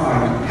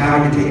firefighter,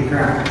 having to take a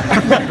crap.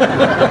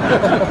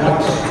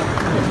 Watch.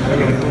 I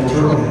got a little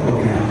turtle head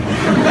looking at me.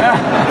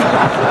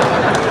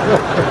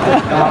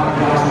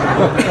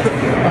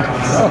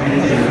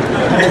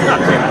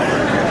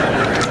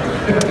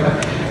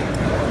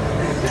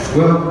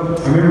 Well,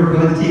 I remember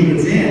Glenn T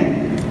gets in,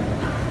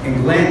 and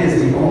Glenn is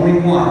the only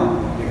one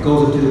that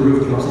goes up to the roof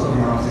to help some of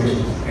our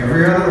positions.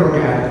 Every other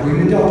guy,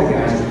 including the Delta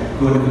guys,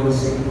 go to the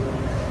sea.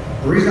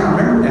 The reason I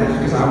remember that is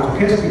because I was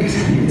pissed because I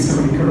needed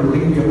somebody to come and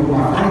lead me up on my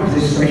fighting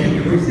position so I could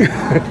go easy.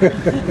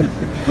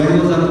 Glenn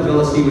goes up to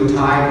Philistine with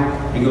Ty.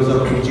 He goes up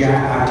with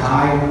Jack,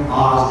 Ty,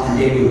 Oz, and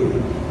David.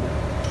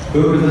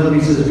 Boo goes up and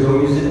he says,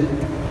 go use it.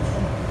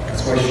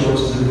 That's why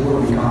shorts is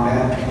important in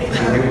combat. I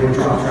think we're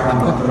trying to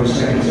travel about 30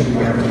 seconds to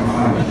get to my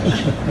fighting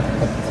position.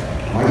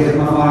 I get in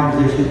my fighting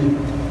position,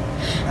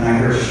 and I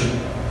hear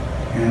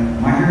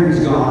and my hearing is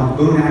gone.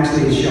 Boone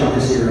actually had shot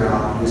this ear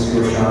out. This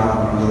ear shot out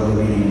when I was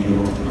living in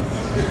Angel.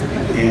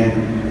 And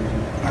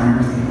I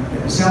remember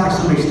thinking, it sounded like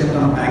somebody stepped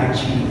on a bag of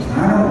cheese. And I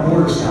don't know what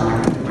words sound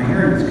like, but my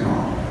hearing is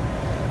gone.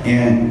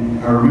 And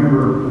I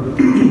remember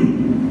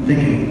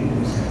thinking, what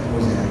was that? What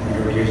was that?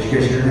 Did you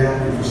guys hear that?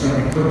 And for some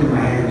reason, it clicked in my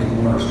head, it was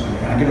mortars.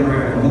 And I get over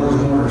here,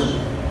 mortars.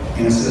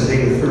 And it says,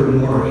 hey, the third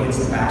mortar hits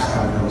the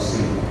backside of the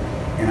sea.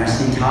 And I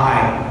see Ty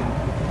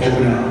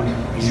open up.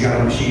 He's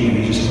got a machine and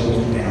he just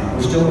holds it down.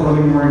 We're still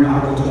early morning,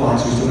 nautical twilight,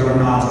 so we still got our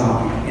nods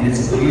on. And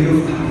it's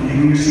beautiful. And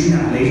when you're seeing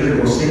that laser, it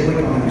goes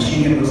cyclic on the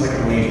machine, it looks like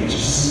a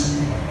laser.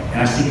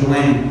 And I see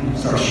Glenn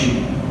start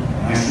shooting.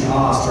 And I see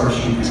Oz start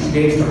shooting. I see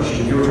Dave start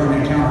shooting. They were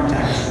trying to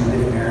counterattack us from a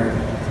different area.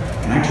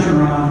 And I turn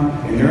around,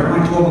 and they're at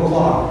my 12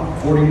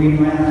 o'clock, 40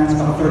 meters, that's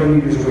about 30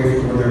 meters away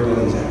from where their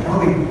building's at.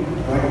 Probably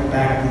right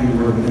back in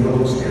the middle of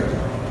the stairs.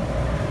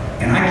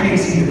 And I can't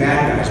see the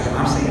bad guys, but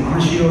I'm saying, I'm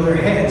going to shoot over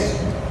their heads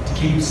to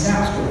keep the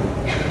snaps going.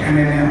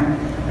 Bam.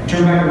 I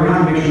turn back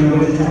around, make sure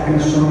nobody's attacking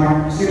us from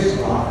my 6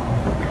 o'clock.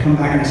 I come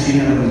back and I see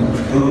another one,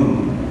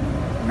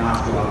 boom,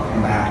 knots go out,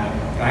 come back.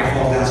 Guy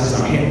falls down, says,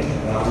 I'm hit.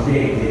 That was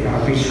Dave. Dave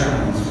got a big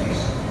shrapnel in his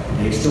face.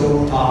 Dave's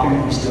still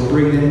talking, he's still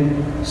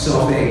breathing.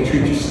 Self-aid,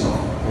 treat yourself.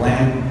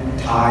 Glenn,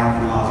 Ty,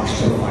 and Oz are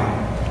still fighting.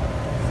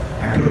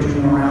 I put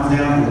 2 more rounds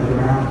down, look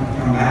around,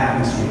 come back,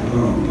 and see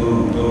boom,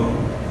 boom, boom.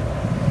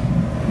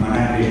 And my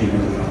night vision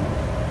goes up.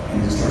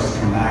 And it starts to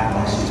come back,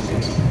 all I see is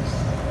pixels.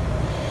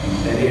 And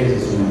what that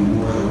is when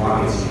more of the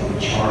rockets hit the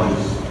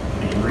charges of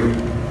debris.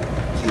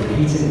 So the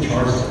heat's in the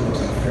charges, it looks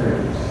like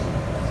fairies.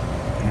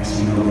 And I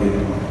see nobody at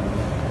all.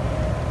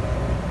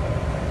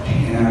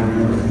 And I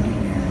remember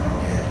thinking, man, they're all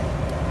dead.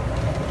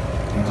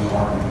 And I was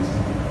walking with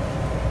them.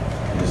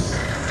 Just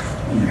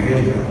in your head,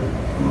 you go,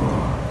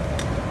 oh.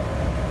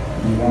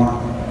 You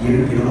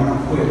don't want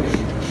to quit.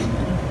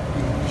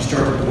 You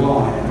start to dwell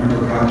on it. I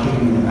remember God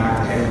kicking me in the back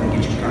of the head and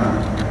get your gun.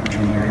 I'm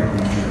turn back up and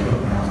I'm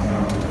looking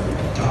down to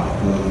the top of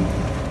the building.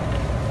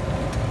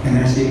 And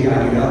then I see a guy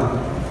get up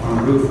on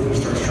the roof and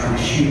he starts trying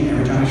to shoot. And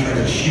every time he tries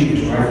to shoot,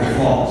 his rifle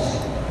falls.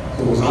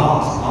 It was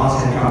Oz.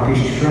 Oz had got a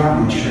piece of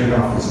shrapnel and straight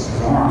off his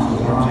arms, so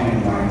his arms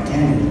hanging by a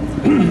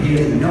tendon. He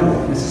doesn't know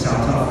it. This is how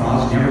tough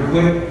Oz never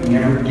quit,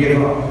 never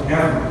give up,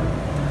 ever.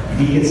 And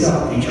he gets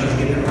up, he tries to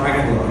get the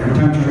rifle up. Every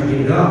time he tries to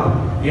get it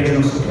up, he has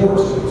no support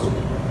system.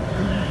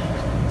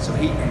 So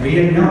he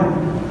didn't know.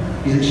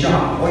 He's in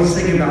shock. All he's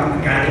thinking about, I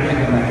gotta get my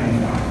gun back in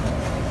the fire.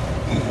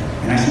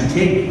 And I see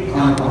Tig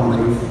climb up on the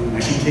roof, and I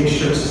see Tig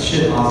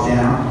shit Oz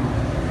down.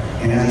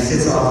 And as he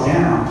sits Oz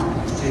down,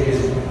 Tig is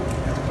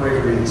at the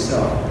bravery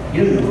himself. He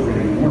doesn't know if we're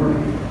getting more.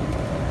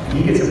 He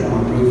gets up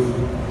on the roof,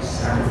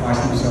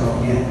 sacrificing himself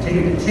again.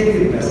 Tig the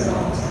best of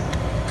Oz.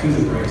 Who's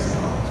the bravest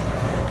of Oz?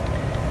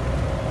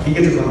 He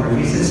gets up on the roof,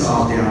 he sits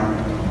Oz down,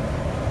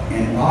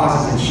 and Oz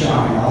is in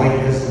shock, and all he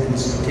does, and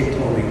this is what Tig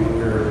told me when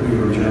we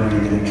were in Germany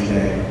the next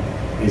day,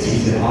 is he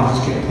said, Oz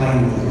just kept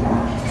playing with his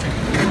arm.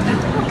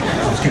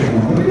 Oz kept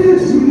going, look at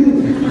this, look at this.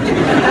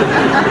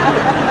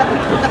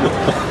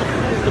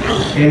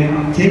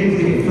 And Tig was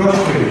getting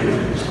frustrated.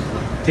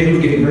 Tig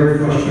was getting very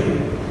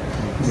frustrated.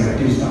 He's like,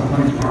 dude, stop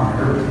playing with your arm, it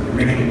hurt, you're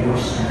making it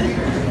worse.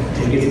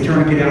 Tig gets the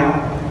tourniquet out,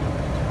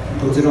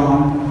 puts it on,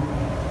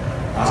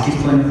 Oz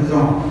keeps playing with his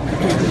arm.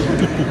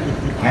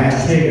 I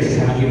asked Tig, I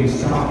said, how'd you get him to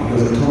stop? He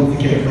goes, I told him if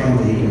he kept playing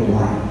with it, he'd go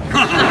blind.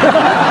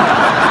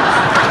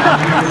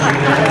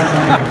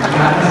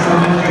 That's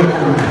not a joke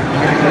for me.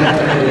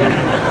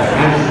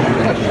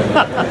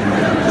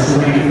 That's a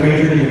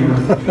great humor,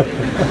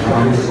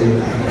 obviously.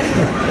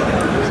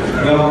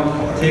 Well,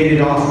 Tig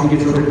did awesome,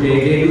 gets over to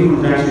Dave. Dave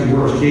was actually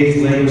worse.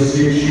 Dave's leg was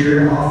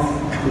sheared off,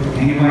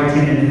 hanging by a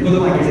tendon. It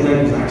looked like his leg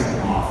was actually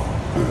off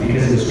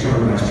because it was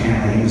covered by his pant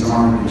leg. His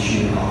arm had been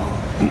sheared off.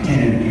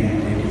 Tendon again.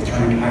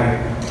 I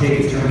take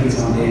his tourniquets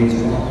on Dave as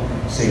well.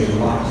 Saves their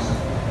lives.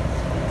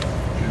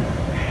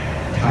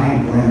 Ty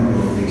and Glenn were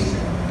released.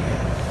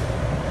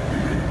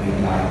 They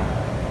died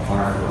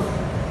fire for.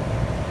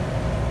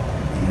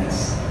 And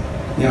that's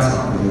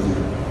how those are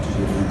two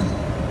good friends.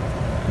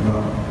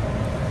 Well,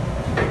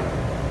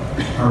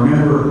 I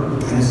remember,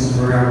 and this is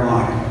very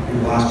ironic,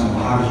 people ask me,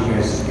 well, how did you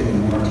guys get the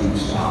mortar team to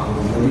stop?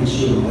 Well, the Living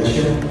Shield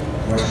Militia,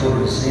 West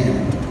Florida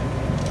Sin,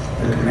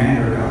 their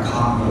commander got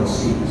caught in Bill C.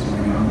 So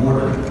when you're on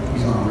mortar,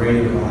 he's on the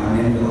radio going, I'm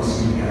in Bill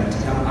C.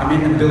 I'm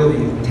in the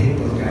building to take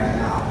those guys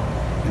out.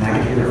 And I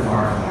could hear their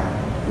firefighter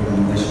where the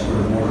militia,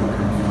 where the mortar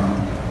coming from,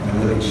 and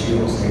the Living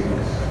Shield saved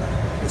us.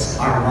 It's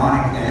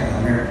ironic that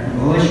American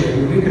militia,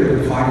 we could have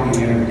been fighting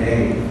them every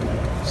day,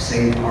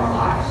 saved our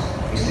lives.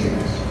 They saved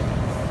us.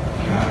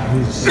 God,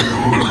 who's the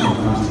same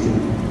sometimes too.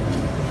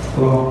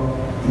 Well,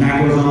 the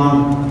night goes on,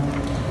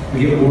 we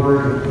get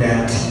word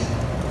that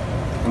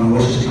when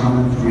militia's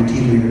coming from my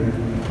team leader,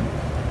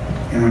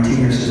 and my team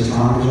leader says,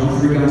 Tom, there's only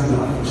 3 guns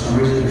left. For some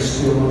reason, there's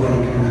still nobody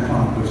coming to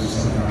come. There's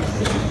some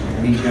conversations.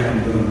 Me, Jack,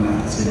 and doing that.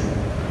 That's it.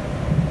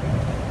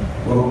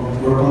 Well,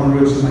 we're up on the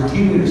roofs, and my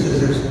team leader says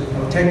there's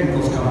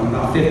technicals coming,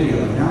 about 50 of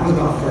them. Now it was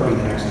about 30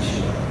 that actually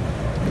showed up.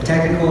 The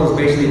technical is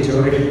basically a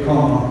Toyota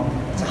Tacoma.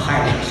 It's a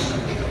Hilux,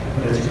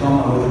 but it's a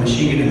Tacoma with a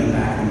machine gun in the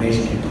back, and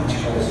basically punch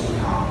holes through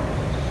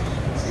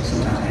concrete. See,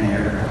 sometimes any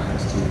aircraft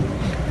does too.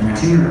 And my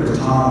team leader was,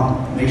 Tom,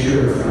 make sure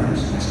they're friends.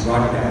 And I said,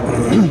 Roger that. What do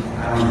you think? I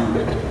don't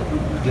know.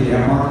 Did they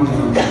have markings on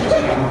them? I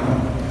don't know.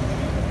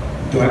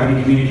 Do I have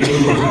any communication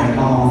with them? Can I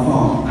call them on the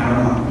phone? I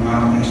don't know. No, I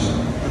don't think so.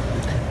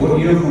 What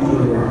uniform do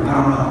they wear? I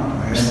don't know.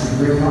 That's a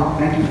great call.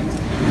 Thank you.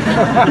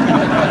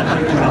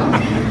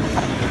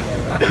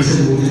 He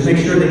said, well, just make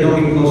sure they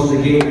don't get close to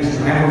the gate. I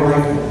said, I have a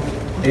rifle.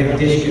 They have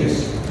discus.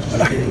 I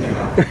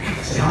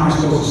said, how am I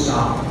supposed to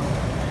stop? I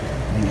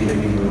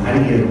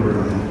didn't get a word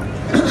on that.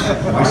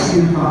 Well, I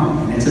see them coming,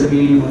 and it's a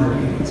mean order.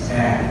 It's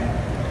bad.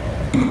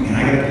 And I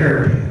got a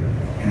parapet.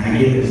 And I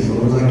get as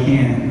low as I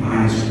can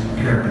behind this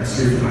parapet,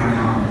 3 foot high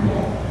concrete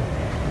wall.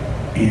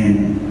 And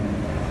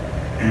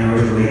I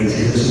was related to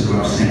this is what I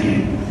was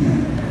thinking. I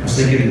was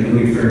thinking of the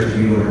movie Ferris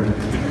Bueller.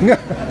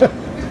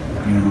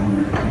 You know,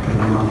 you put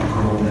one on the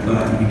curl of the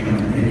butt and become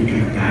a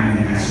diamond,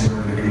 and I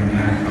swear they're going to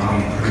diamond body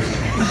and Kris.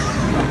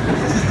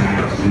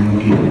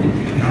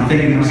 And I'm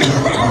thinking to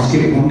myself, I'll just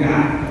get one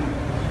guy.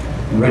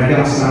 Right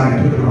outside,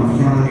 I put it on the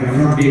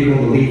front vehicle,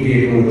 the lead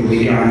vehicle, with the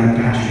lead guy in the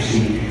passenger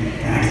seat.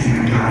 And I think I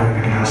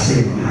gotta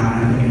save them.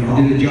 I'm thinking, I'll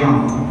do the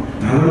jungle.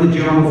 And I learned the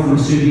jungle from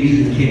the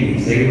Sudanese and the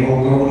Kenyans. They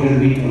all go to the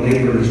meat and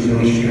labor in these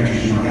Middle Eastern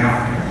countries in North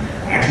Africa.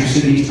 Actually,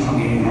 Sudanese taught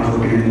me when I was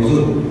working in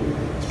Mosul.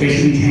 It's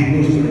basically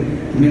tangles, but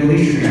the Middle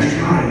Eastern guys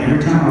taught it. And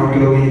every time I would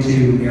go into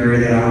an area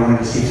that I wanted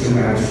to see if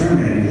somebody was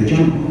friendly, I'd do the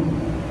jungle.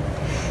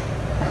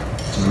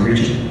 So I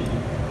reach it.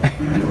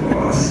 And I go,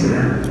 oh, this is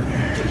good.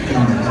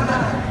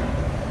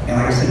 And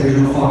like I said,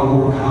 there's no fog of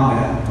war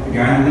combat. The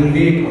guy in the lead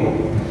vehicle,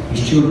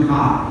 he's chewing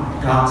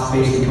cotton. Cotton's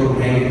basically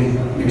Copenhagen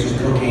mixed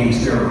with cocaine and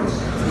steroids.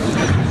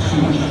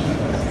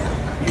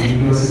 And he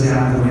goes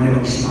out the window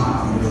and he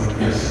smiles and goes like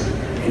this.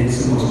 And it's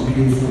the most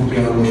beautiful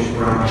yellowish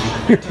brownish.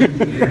 And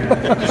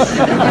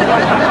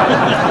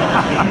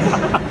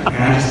I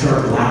just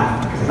started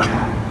laughing because I'm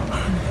happy.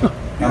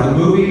 Now the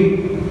movie,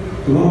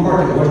 the one part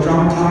that was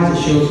dramatized,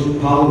 it shows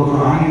Paulo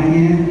crying at the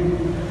end.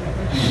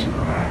 He didn't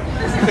cry.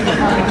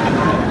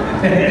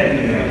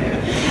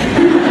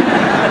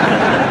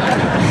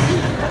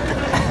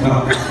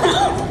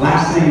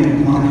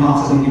 saying on the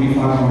console, give me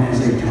 5 more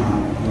minutes every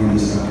time during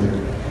this up here.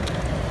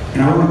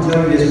 And I want to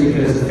tell you this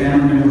because the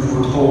family members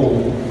were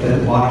told that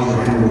the bodies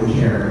are handled with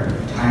care.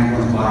 Tiny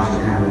one's bodies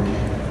are handled with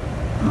care.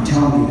 I'm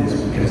telling you this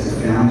because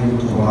the families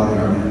were told by the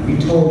government. We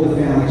told the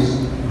families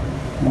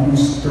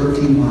almost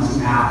 13 months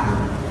after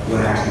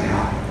what actually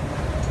happened.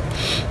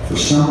 For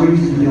some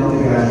reason, the Delta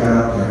guys got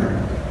up there,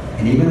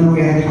 and even though we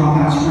had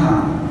compounds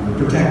around, we were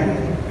protected.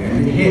 We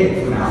hadn't been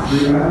hit for now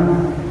 3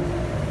 hours.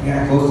 We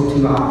got close to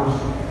 2 hours.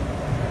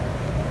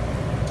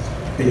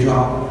 They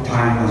dropped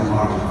Tiny one's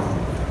bodies off.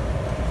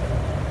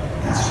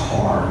 That's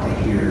hard to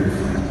hear your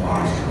friend's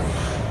bodies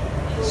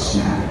go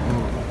snap.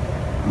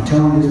 I'm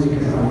telling you this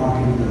because I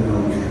want people to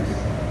know the truth.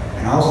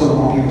 And I also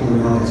want people to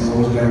know that it's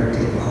always better to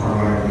take the hard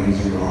way over the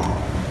easy wrong.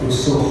 It was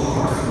so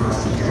hard for us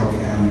to tell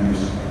family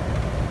members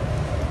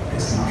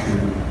it's not true.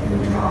 They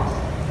were dropped.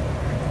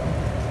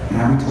 And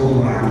I've been told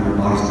what happened to their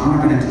bodies. I'm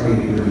not going to tell you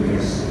here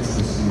because it's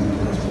the same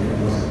place, but it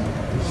wasn't.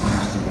 It's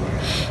not the way.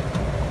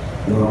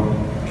 Well,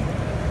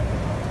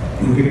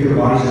 we picked their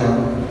bodies up.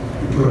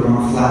 We put them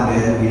on a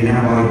flatbed. We didn't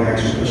have body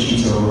bags. We put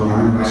sheets over them. I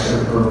remember I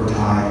set a rubber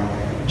tie.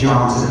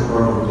 John set a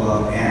rubber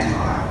glove and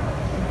tie.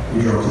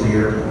 We drove to the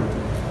airport.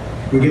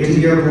 We get to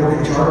the airport,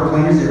 the charter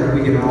plane is there.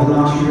 We get all the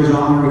non-shooters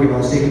on there. We get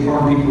all the State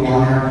Department people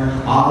on there.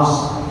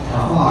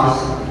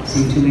 Oz,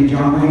 seen too many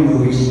John Wayne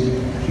movies.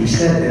 He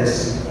said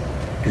this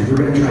because we're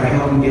going to try to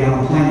help him get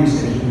on the plane. He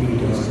said he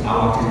goes, I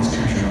walked in this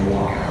country and I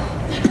walk out.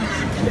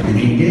 And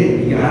he did.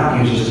 He got out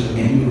and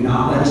he would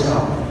not let us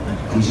help.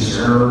 He just,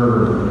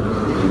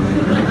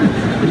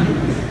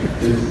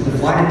 the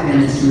flight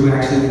attendants who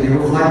actually, they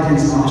were flight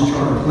attendants on this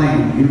charter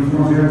plane,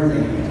 uniforms and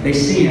everything. They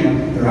see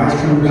him, their eyes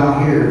come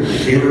out here,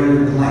 they were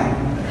in the plane.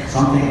 So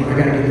I'm thinking, we're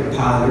going to get the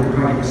pilot, we're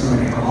going to get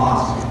somebody to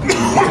lost. He came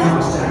out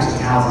with stacks of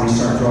towels and he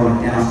started throwing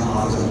it down so the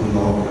office would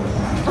blow over the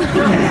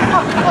plane.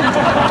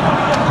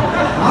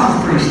 I was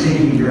pretty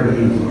stinky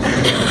dirty.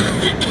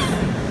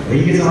 But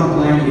he gets on the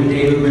plane, we get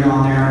David went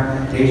on there,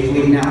 Dave's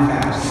bleeding out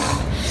fast.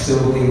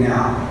 Still bleeding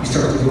out. He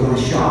starts to go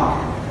into shock.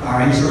 All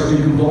right, he starts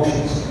doing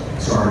convulsions.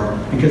 Sorry,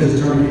 because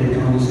his tourniquet had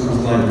come loose on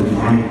his leg, we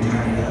find him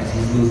tighten it up because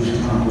he's losing a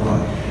ton of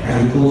blood. As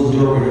he pulls the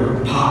door, we hear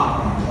a pop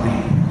on the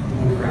plane.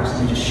 Holy crap,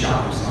 somebody just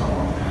shot himself.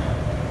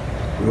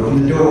 We open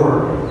the door.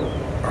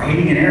 Our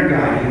heating and air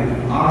guy,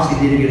 who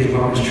obviously didn't get his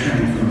weapons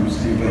training from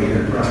anybody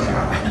here at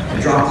Prescott,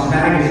 dropped his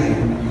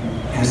magazine.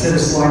 And instead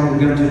of sliding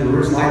the gun to the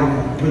rear,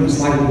 putting the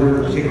slide to the rear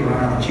to kick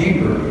around out of the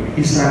chamber,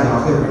 he decided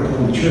I'll clear by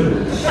pulling the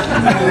trigger.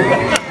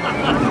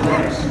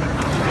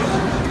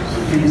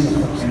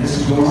 And this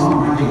is going on.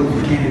 I'm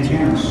looking for candid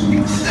cameras.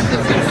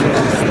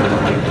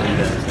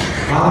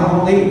 Pilot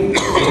won't leave.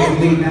 He's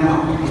bleeding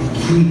out. He's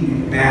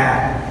bleeding bad.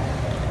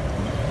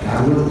 God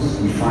with us.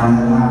 We find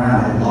that line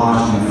around it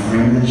lodged in the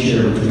frame of the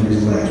chair between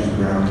his legs. We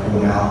grab it,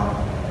 pull it out.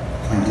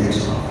 Plane takes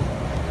off.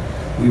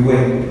 We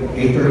wait.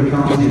 8:30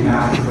 comes. The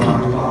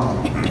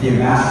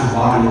ambassador's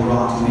body was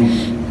brought to me.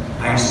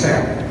 I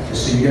inspected it.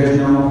 Just so you guys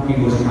know, he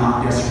was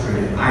not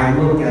desecrated. I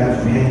looked at it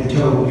from head to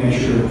toe to make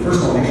sure, first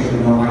of all, make sure there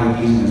were no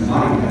IEDs in his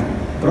body bag,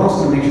 but also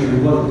to make sure he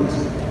wasn't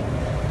desecrated.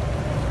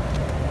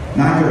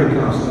 9:30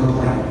 comes, no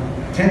plane.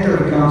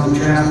 10:30 comes, the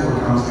transport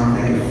comes, and I'm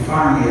thinking,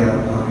 finally,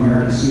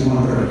 American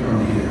C-130 come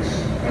to this.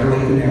 Better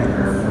late than never,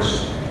 Air Force.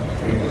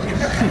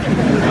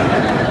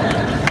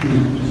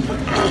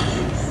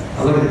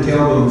 I look at the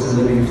tailboat, it's a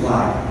living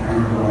flag. I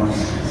remember going,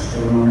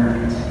 still no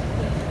Americans.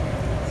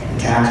 The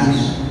taxis,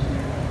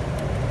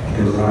 it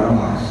goes right on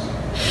lights.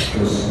 It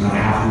goes about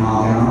half a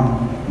mile down,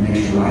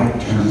 makes a right,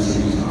 turns the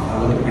signals off. I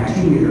look at my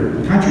team leader,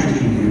 country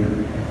team leader,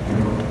 I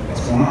go,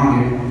 what's going on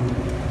here?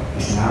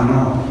 He said, I don't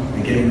know.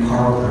 They get in the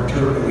car with our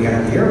turret that we had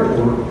at the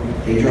airport.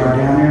 They drive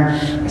down there.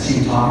 I see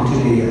him talking to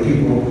the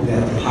people,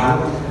 the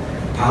pilot.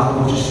 The pilot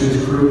pushes through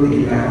his crew. They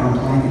get back on the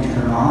plane. They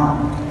turn it on.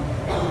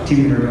 Team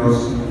leader goes,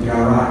 we got a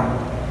ride.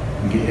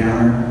 We get down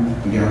there.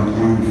 We get on the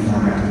plane. We fly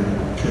back to the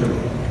Tripoli.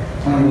 The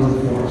plane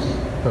wasn't for us.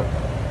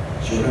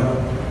 Showed up.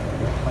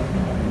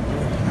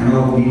 I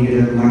know media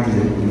doesn't like to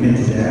admit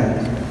to that.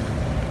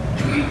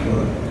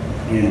 But,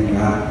 and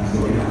God is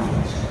looking out for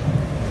us.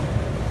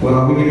 Well,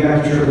 we get back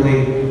to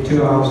Tripoli,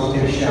 2 hours to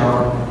take a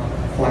shower,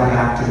 fly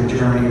back to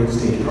Germany with the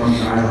State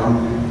Department guys on.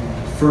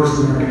 First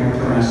American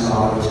airplane I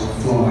saw was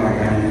flown by a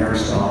guy in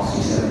Aristotle,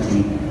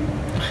 C-17.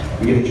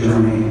 We get to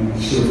Germany,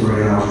 still for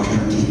 8 hours, we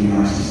turn the TV on,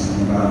 I see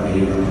something about a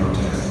video and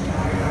protest, and I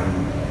got him,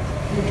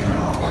 turn it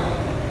off.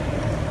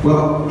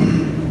 Well,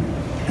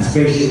 that's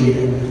basically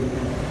it.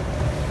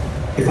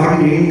 If I can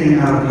get anything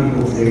out of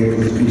people today, it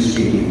was me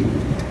speaking.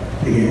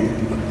 Again,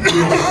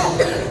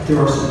 yes, there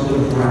are some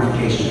political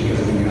ramifications because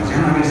of Benghazi.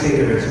 I'm not going to say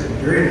there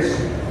isn't. There is.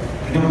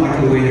 I don't like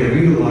the way they're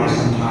utilized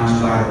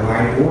sometimes by the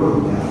right or the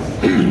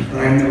left, but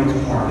I know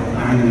it's part of it.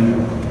 I'm in the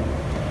middle.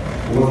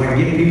 Well, if I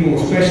give people,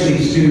 especially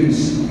students,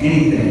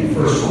 anything,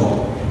 first of all,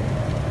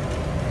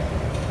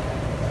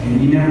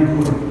 and you never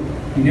quit.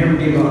 You never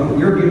give up.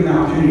 We're given the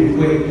opportunity to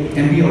quit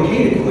and be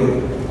okay to quit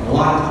a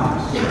lot of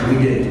times. And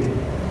we did.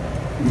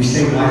 And we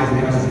save life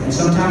because of it. And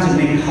sometimes it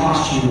may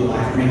cost you a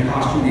life, it may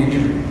cost you an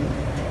injury,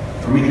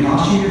 or it may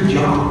cost you your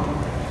job.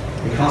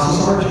 It cost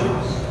us our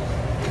jobs.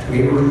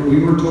 We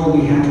were told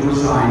we had to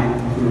resign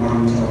if we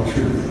wanted to tell the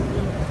truth.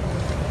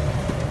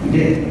 We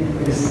did.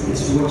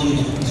 It's what you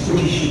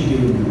should do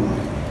in your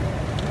life.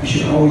 You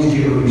should always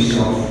give of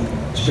yourself,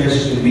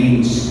 especially if it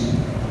means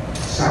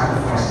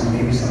sacrificing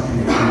maybe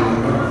something that you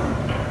don't love.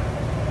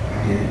 I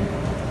did.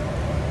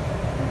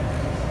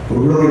 But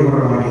really what I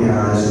want to get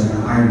out of this,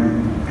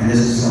 and this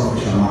is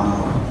selfish on my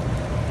part,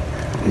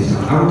 is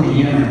I went to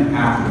Yemen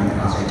after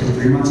Benghazi. I took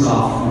 3 months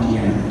off, went to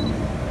Yemen,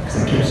 because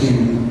I kept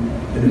seeing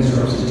the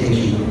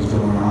misrepresentation that was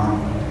going on.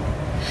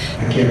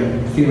 I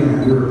kept feeling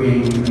that we were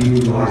being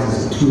utilized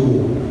as a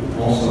tool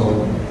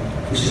also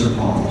for certain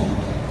politicians.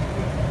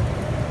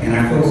 And I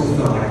also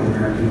felt like the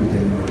American people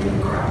didn't really give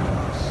a crap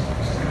about us.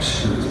 It's like,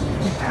 screw this.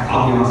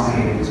 I'll be honest, I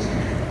hated this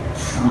country.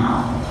 I'm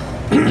out.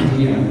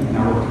 Yeah,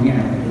 now working in,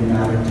 and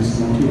now we're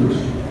just on tours.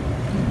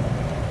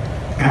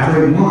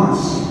 After 8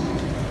 months,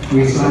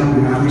 we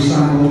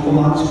signed multiple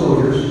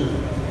non-disclosures.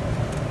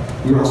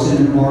 We were all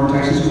sitting in the bar in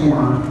Texas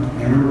corner, and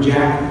I remember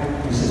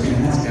Jack, he says,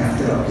 man, that's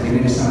effed up, because they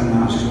made us sign a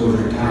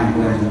non-disclosure at time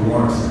blends in the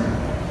water center.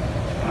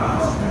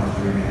 That was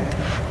very bad.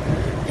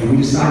 And we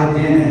decided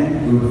then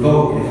that we would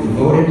vote. And if we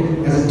voted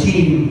as a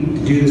team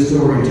to do the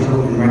story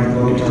and write the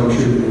book and tell the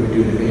truth, we would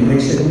do it. If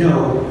anybody said no,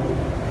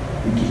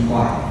 we'd keep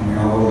quiet, and we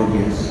all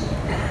voted yes.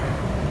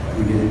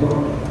 We did the book.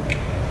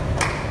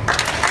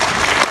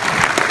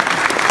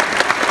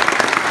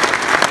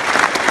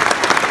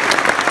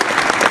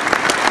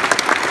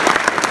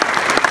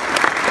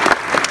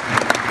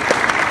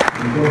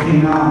 The book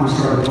came out, and we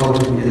started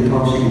publishing, we did the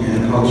publishing,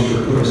 and the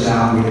publisher put us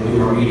out, and we had to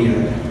do our media.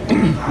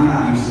 I'm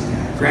not used to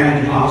that.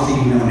 Granted, obviously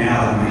you know now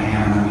that I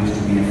am, I'm used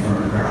to being in front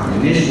of the crowd.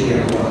 Initially I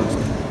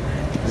wasn't,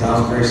 because I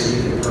was a very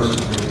secretive person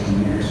for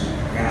 15 years.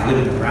 I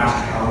lived in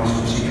Nebraska, how much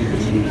was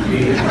security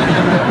needed?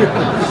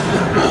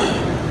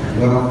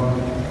 Well,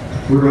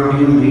 we were out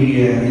doing the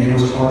media, and it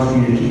was hard for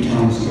me to keep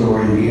telling the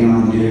story and being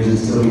on the news and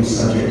still being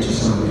subject to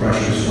some of the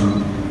pressures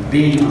from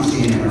being on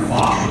CNN or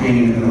Fox or being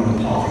in the middle of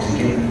the politics and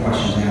getting the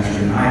questions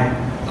answered. And I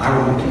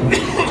wanted to.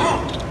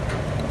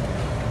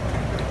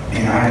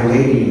 And I had a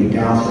lady in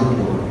Dallas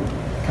Airport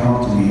come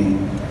up to me,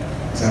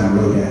 it's on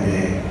a really bad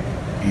day,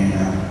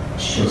 and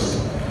she goes,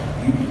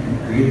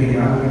 are you thinking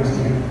about it? I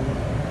said,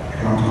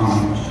 yeah. I'm Tom.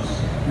 She goes,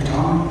 you're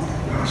Tom?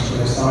 Gosh, but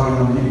I saw you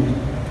on the news.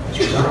 She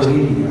goes, I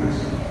believe you guys.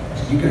 I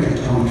said, you guys are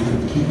telling the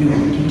truth. Keep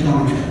doing it. Keep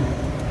telling the truth.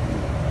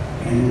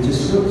 And it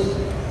just feels.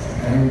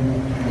 I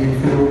didn't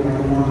feel like I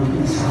wanted to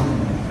do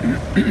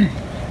something.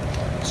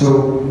 So,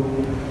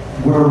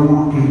 what I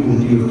want people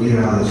to do to get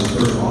out of this,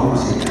 first of all, I want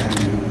to say thank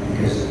you,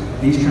 because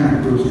these kind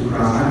of groups and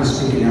crowds, I've been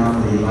speaking out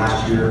for the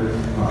last year.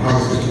 My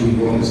publicist, Judy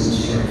Williams, since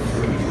she had a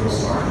freaking drill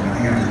sergeant. I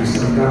think I have to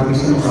be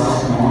somewhere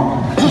else tomorrow.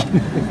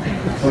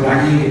 But I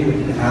need it,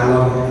 and I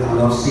love it, and I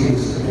love seeing the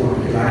support,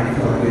 because I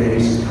feel like we had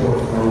any support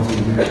for all these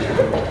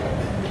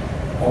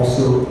Americans.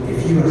 Also,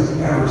 if you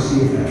ever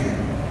see a veteran,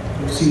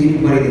 or see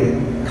anybody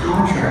that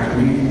contractor,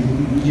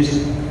 you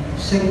just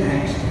say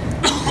thanks.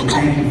 Say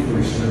thank you for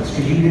your service,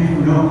 because you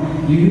never know.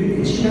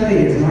 It's not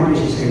as hard as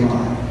you say,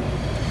 well,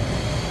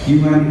 you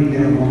might be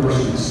that one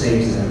person that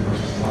saves that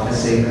person's life, that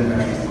saves that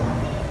veteran's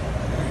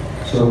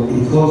life. So,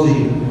 in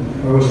closing,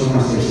 I just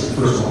want to say,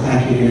 first of all,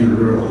 thank you again,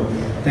 Rural.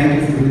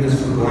 Thank you for doing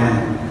this for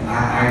Glenn.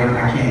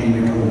 I can't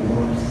even hold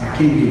words. I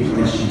can't give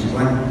questions.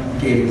 Glenn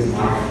gave his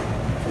life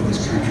for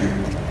this country.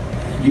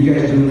 You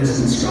guys doing this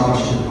in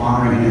scholarship,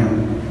 honoring him,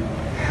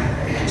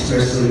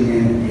 especially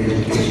in the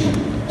education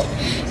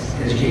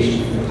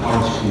for the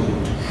college school,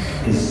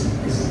 is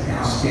an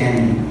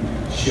outstanding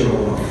show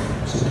of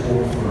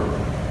support for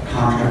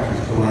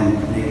contractors, Glenn,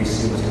 Navy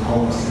SEALs, to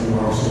all of us that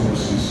were also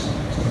overseas.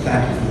 So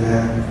thank you for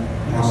that.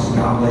 And also,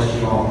 God bless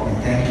you all, and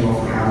thank you all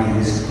for having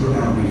this put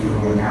on me for a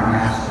while.